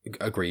fully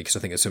agree because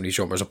I think there's so many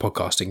genres of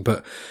podcasting,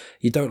 but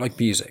you don't like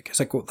music. It's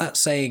like, well,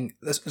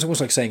 it's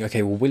almost like saying,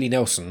 okay, well, Willie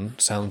Nelson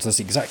sounds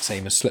the exact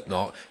same as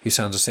Slipknot, who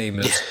sounds the same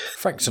as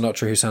Frank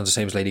Sinatra, who sounds the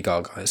same as Lady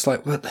Gaga. It's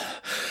like,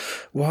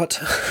 what?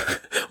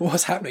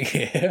 What's happening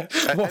here?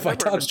 I've never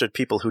understood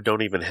people who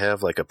don't even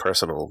have like a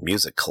personal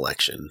music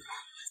collection.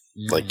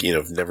 Like,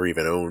 never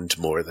even owned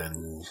more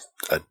than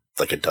a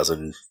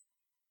dozen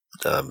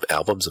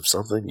albums of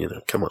something.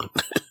 Come on.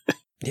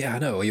 Yeah, I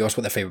know. Well, you ask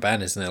what their favourite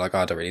band is, and they're like,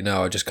 I don't really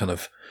know. I just kind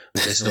of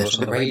listen to what's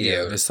on the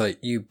radio. It's like,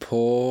 you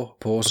poor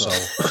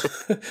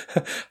soul.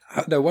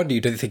 No wonder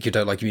you don't think you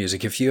don't like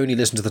music. If you only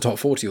listen to the top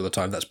 40 all the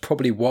time, that's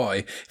probably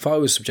why. If I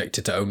was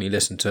subjected to only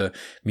listen to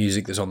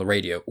music that's on the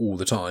radio all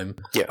the time,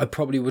 I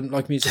probably wouldn't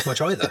like music much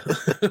either.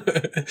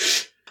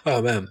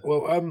 Oh, man.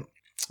 Well,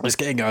 it's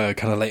getting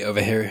kind of late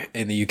over here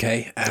in the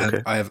UK,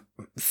 and I have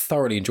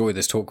thoroughly enjoyed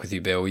this talk with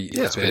you, Bill.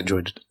 Yes, I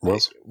enjoyed it.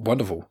 Was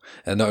wonderful.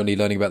 And not only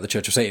learning about the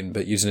Church of Satan,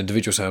 but using an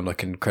individual sound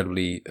like an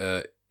incredibly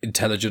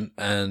intelligent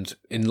and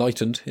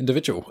enlightened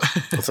individual.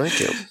 Well, thank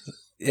you.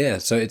 Yeah,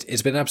 so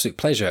it's been an absolute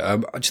pleasure.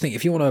 I just think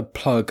if you want to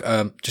plug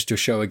just your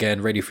show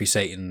again, Radio Free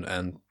Satan,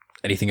 and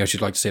anything else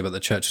you'd like to say about the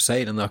Church of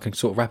Satan, and I can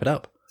sort of wrap it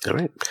up. All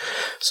right.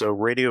 So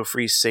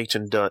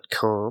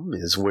radiofreesatan.com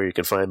is where you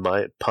can find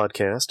my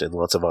podcast and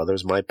lots of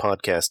others. My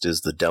podcast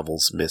is The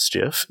Devil's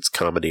Mischief. It's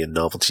comedy and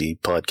novelty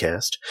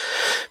podcast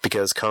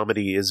because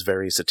comedy is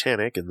very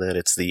satanic in that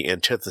it's the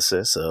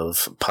antithesis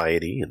of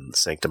piety and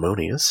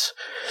sanctimonious.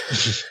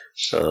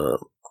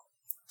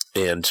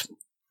 And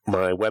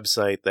my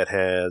website that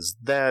has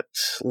that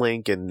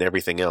link and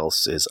everything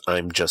else is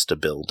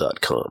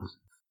imjustabill.com.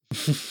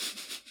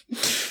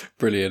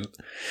 Brilliant.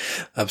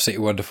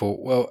 Absolutely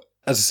wonderful. Well,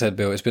 as I said,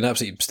 Bill, it's been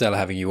absolutely stellar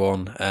having you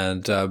on,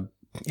 and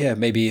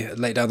maybe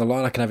later down the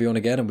line I can have you on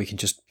again and we can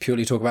just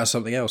purely talk about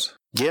something else.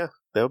 Yeah,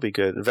 that would be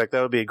good. In fact,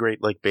 that would be a great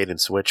bait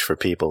and switch for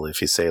people if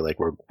you say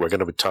we're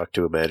going to talk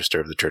to a magister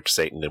of the Church of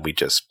Satan and we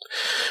just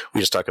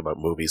talk about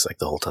movies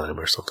the whole time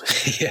or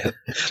something. Yeah,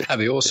 that'd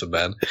be awesome,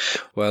 man.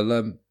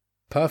 Well,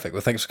 perfect.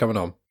 Well, thanks for coming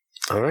on.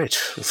 All right.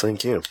 Well,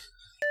 thank you.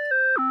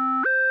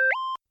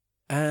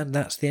 And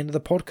that's the end of the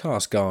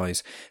podcast,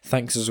 guys.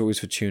 Thanks as always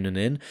for tuning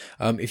in.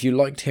 If you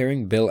liked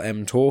hearing Bill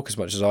M talk as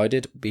much as I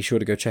did, be sure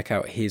to go check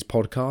out his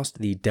podcast,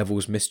 The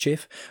Devil's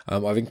Mischief.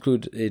 I've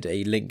included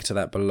a link to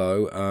that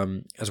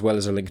below, as well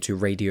as a link to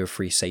Radio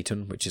Free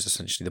Satan, which is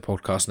essentially the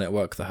podcast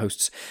network that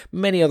hosts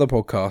many other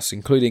podcasts,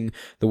 including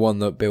the one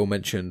that Bill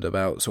mentioned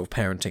about sort of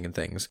parenting and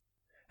things.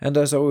 And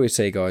as I always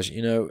say, guys,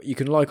 you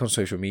can like on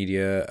social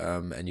media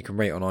and you can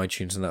rate on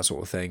iTunes and that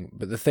sort of thing.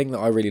 But the thing that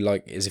I really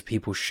like is if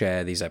people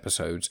share these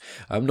episodes.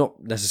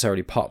 Not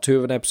necessarily part 2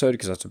 of an episode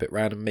because that's a bit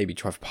random. Maybe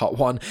try for part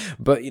 1.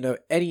 But,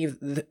 any of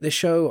the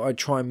show, I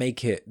try and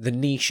make it, the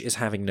niche is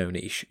having no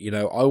niche.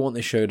 I want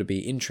this show to be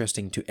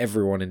interesting to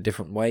everyone in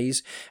different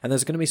ways. And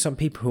there's going to be some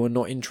people who are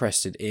not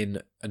interested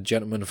in a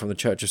gentleman from the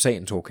Church of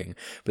Satan talking.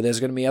 But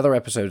there's going to be other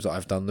episodes that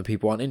I've done that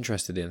people aren't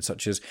interested in,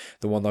 such as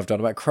the one that I've done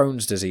about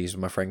Crohn's disease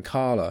with my friend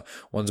Carla.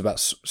 Ones about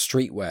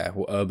streetwear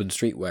or urban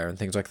streetwear and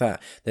things like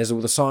that. There's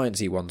all the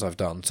sciencey ones I've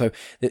done. So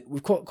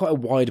we've got quite a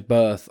wide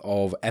berth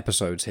of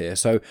episodes here.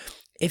 So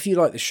if you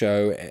like the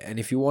show and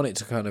if you want it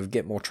to kind of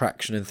get more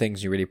traction and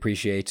things, you really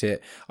appreciate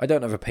it. I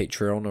don't have a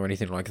Patreon or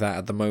anything like that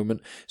at the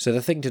moment. So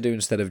the thing to do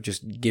instead of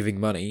just giving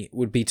money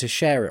would be to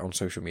share it on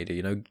social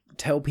media.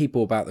 Tell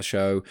people about the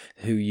show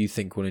who you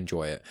think will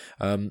enjoy it.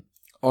 On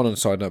a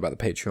side note about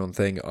the Patreon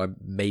thing, I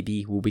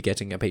maybe will be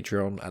getting a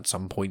Patreon at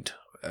some point.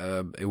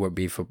 It won't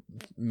be for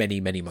many,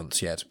 many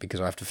months yet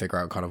because I have to figure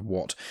out kind of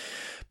what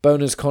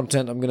bonus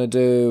content I'm going to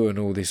do and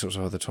all these sorts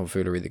of other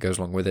tomfoolery that goes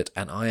along with it.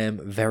 And I am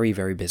very,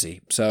 very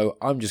busy. So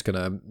I'm just going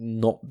to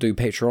not do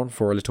Patreon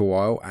for a little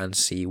while and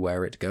see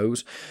where it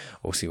goes,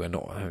 or see where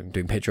not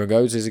doing Patreon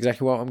goes is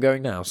exactly what I'm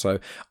going now. So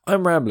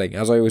I'm rambling,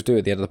 as I always do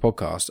at the end of the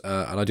podcast,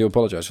 and I do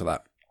apologise for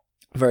that.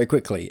 Very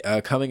quickly,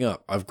 coming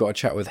up, I've got a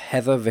chat with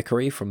Heather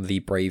Vickery from The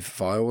Brave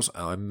Files.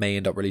 I may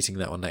end up releasing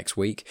that one next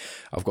week.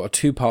 I've got a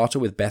 2-parter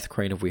with Beth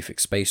Crane of WeFix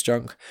Space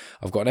Junk.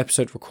 I've got an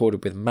episode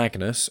recorded with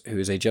Magnus, who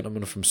is a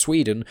gentleman from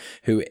Sweden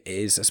who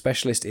is a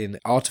specialist in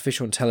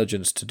artificial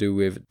intelligence to do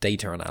with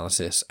data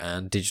analysis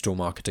and digital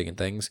marketing and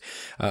things.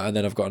 And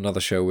then I've got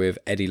another show with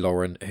Eddie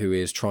Lauren, who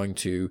is trying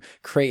to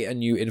create a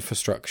new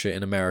infrastructure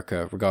in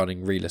America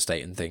regarding real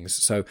estate and things.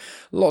 So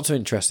lots of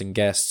interesting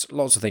guests,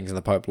 lots of things in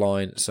the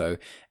pipeline. So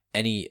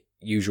any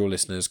usual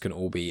listeners can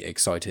all be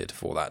excited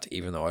for that,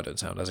 even though I don't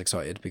sound as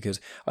excited because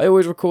I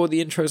always record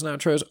the intros and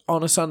outros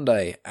on a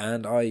Sunday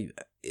and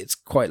it's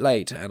quite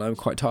late and I'm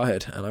quite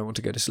tired and I want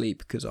to go to sleep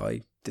because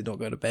I did not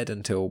go to bed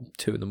until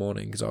 2 a.m.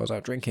 because I was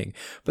out drinking.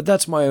 But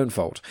that's my own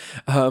fault.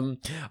 I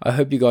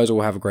hope you guys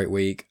all have a great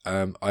week.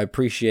 I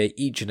appreciate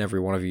each and every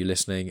one of you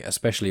listening,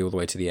 especially all the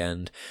way to the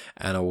end,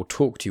 and I will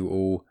talk to you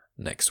all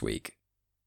next week.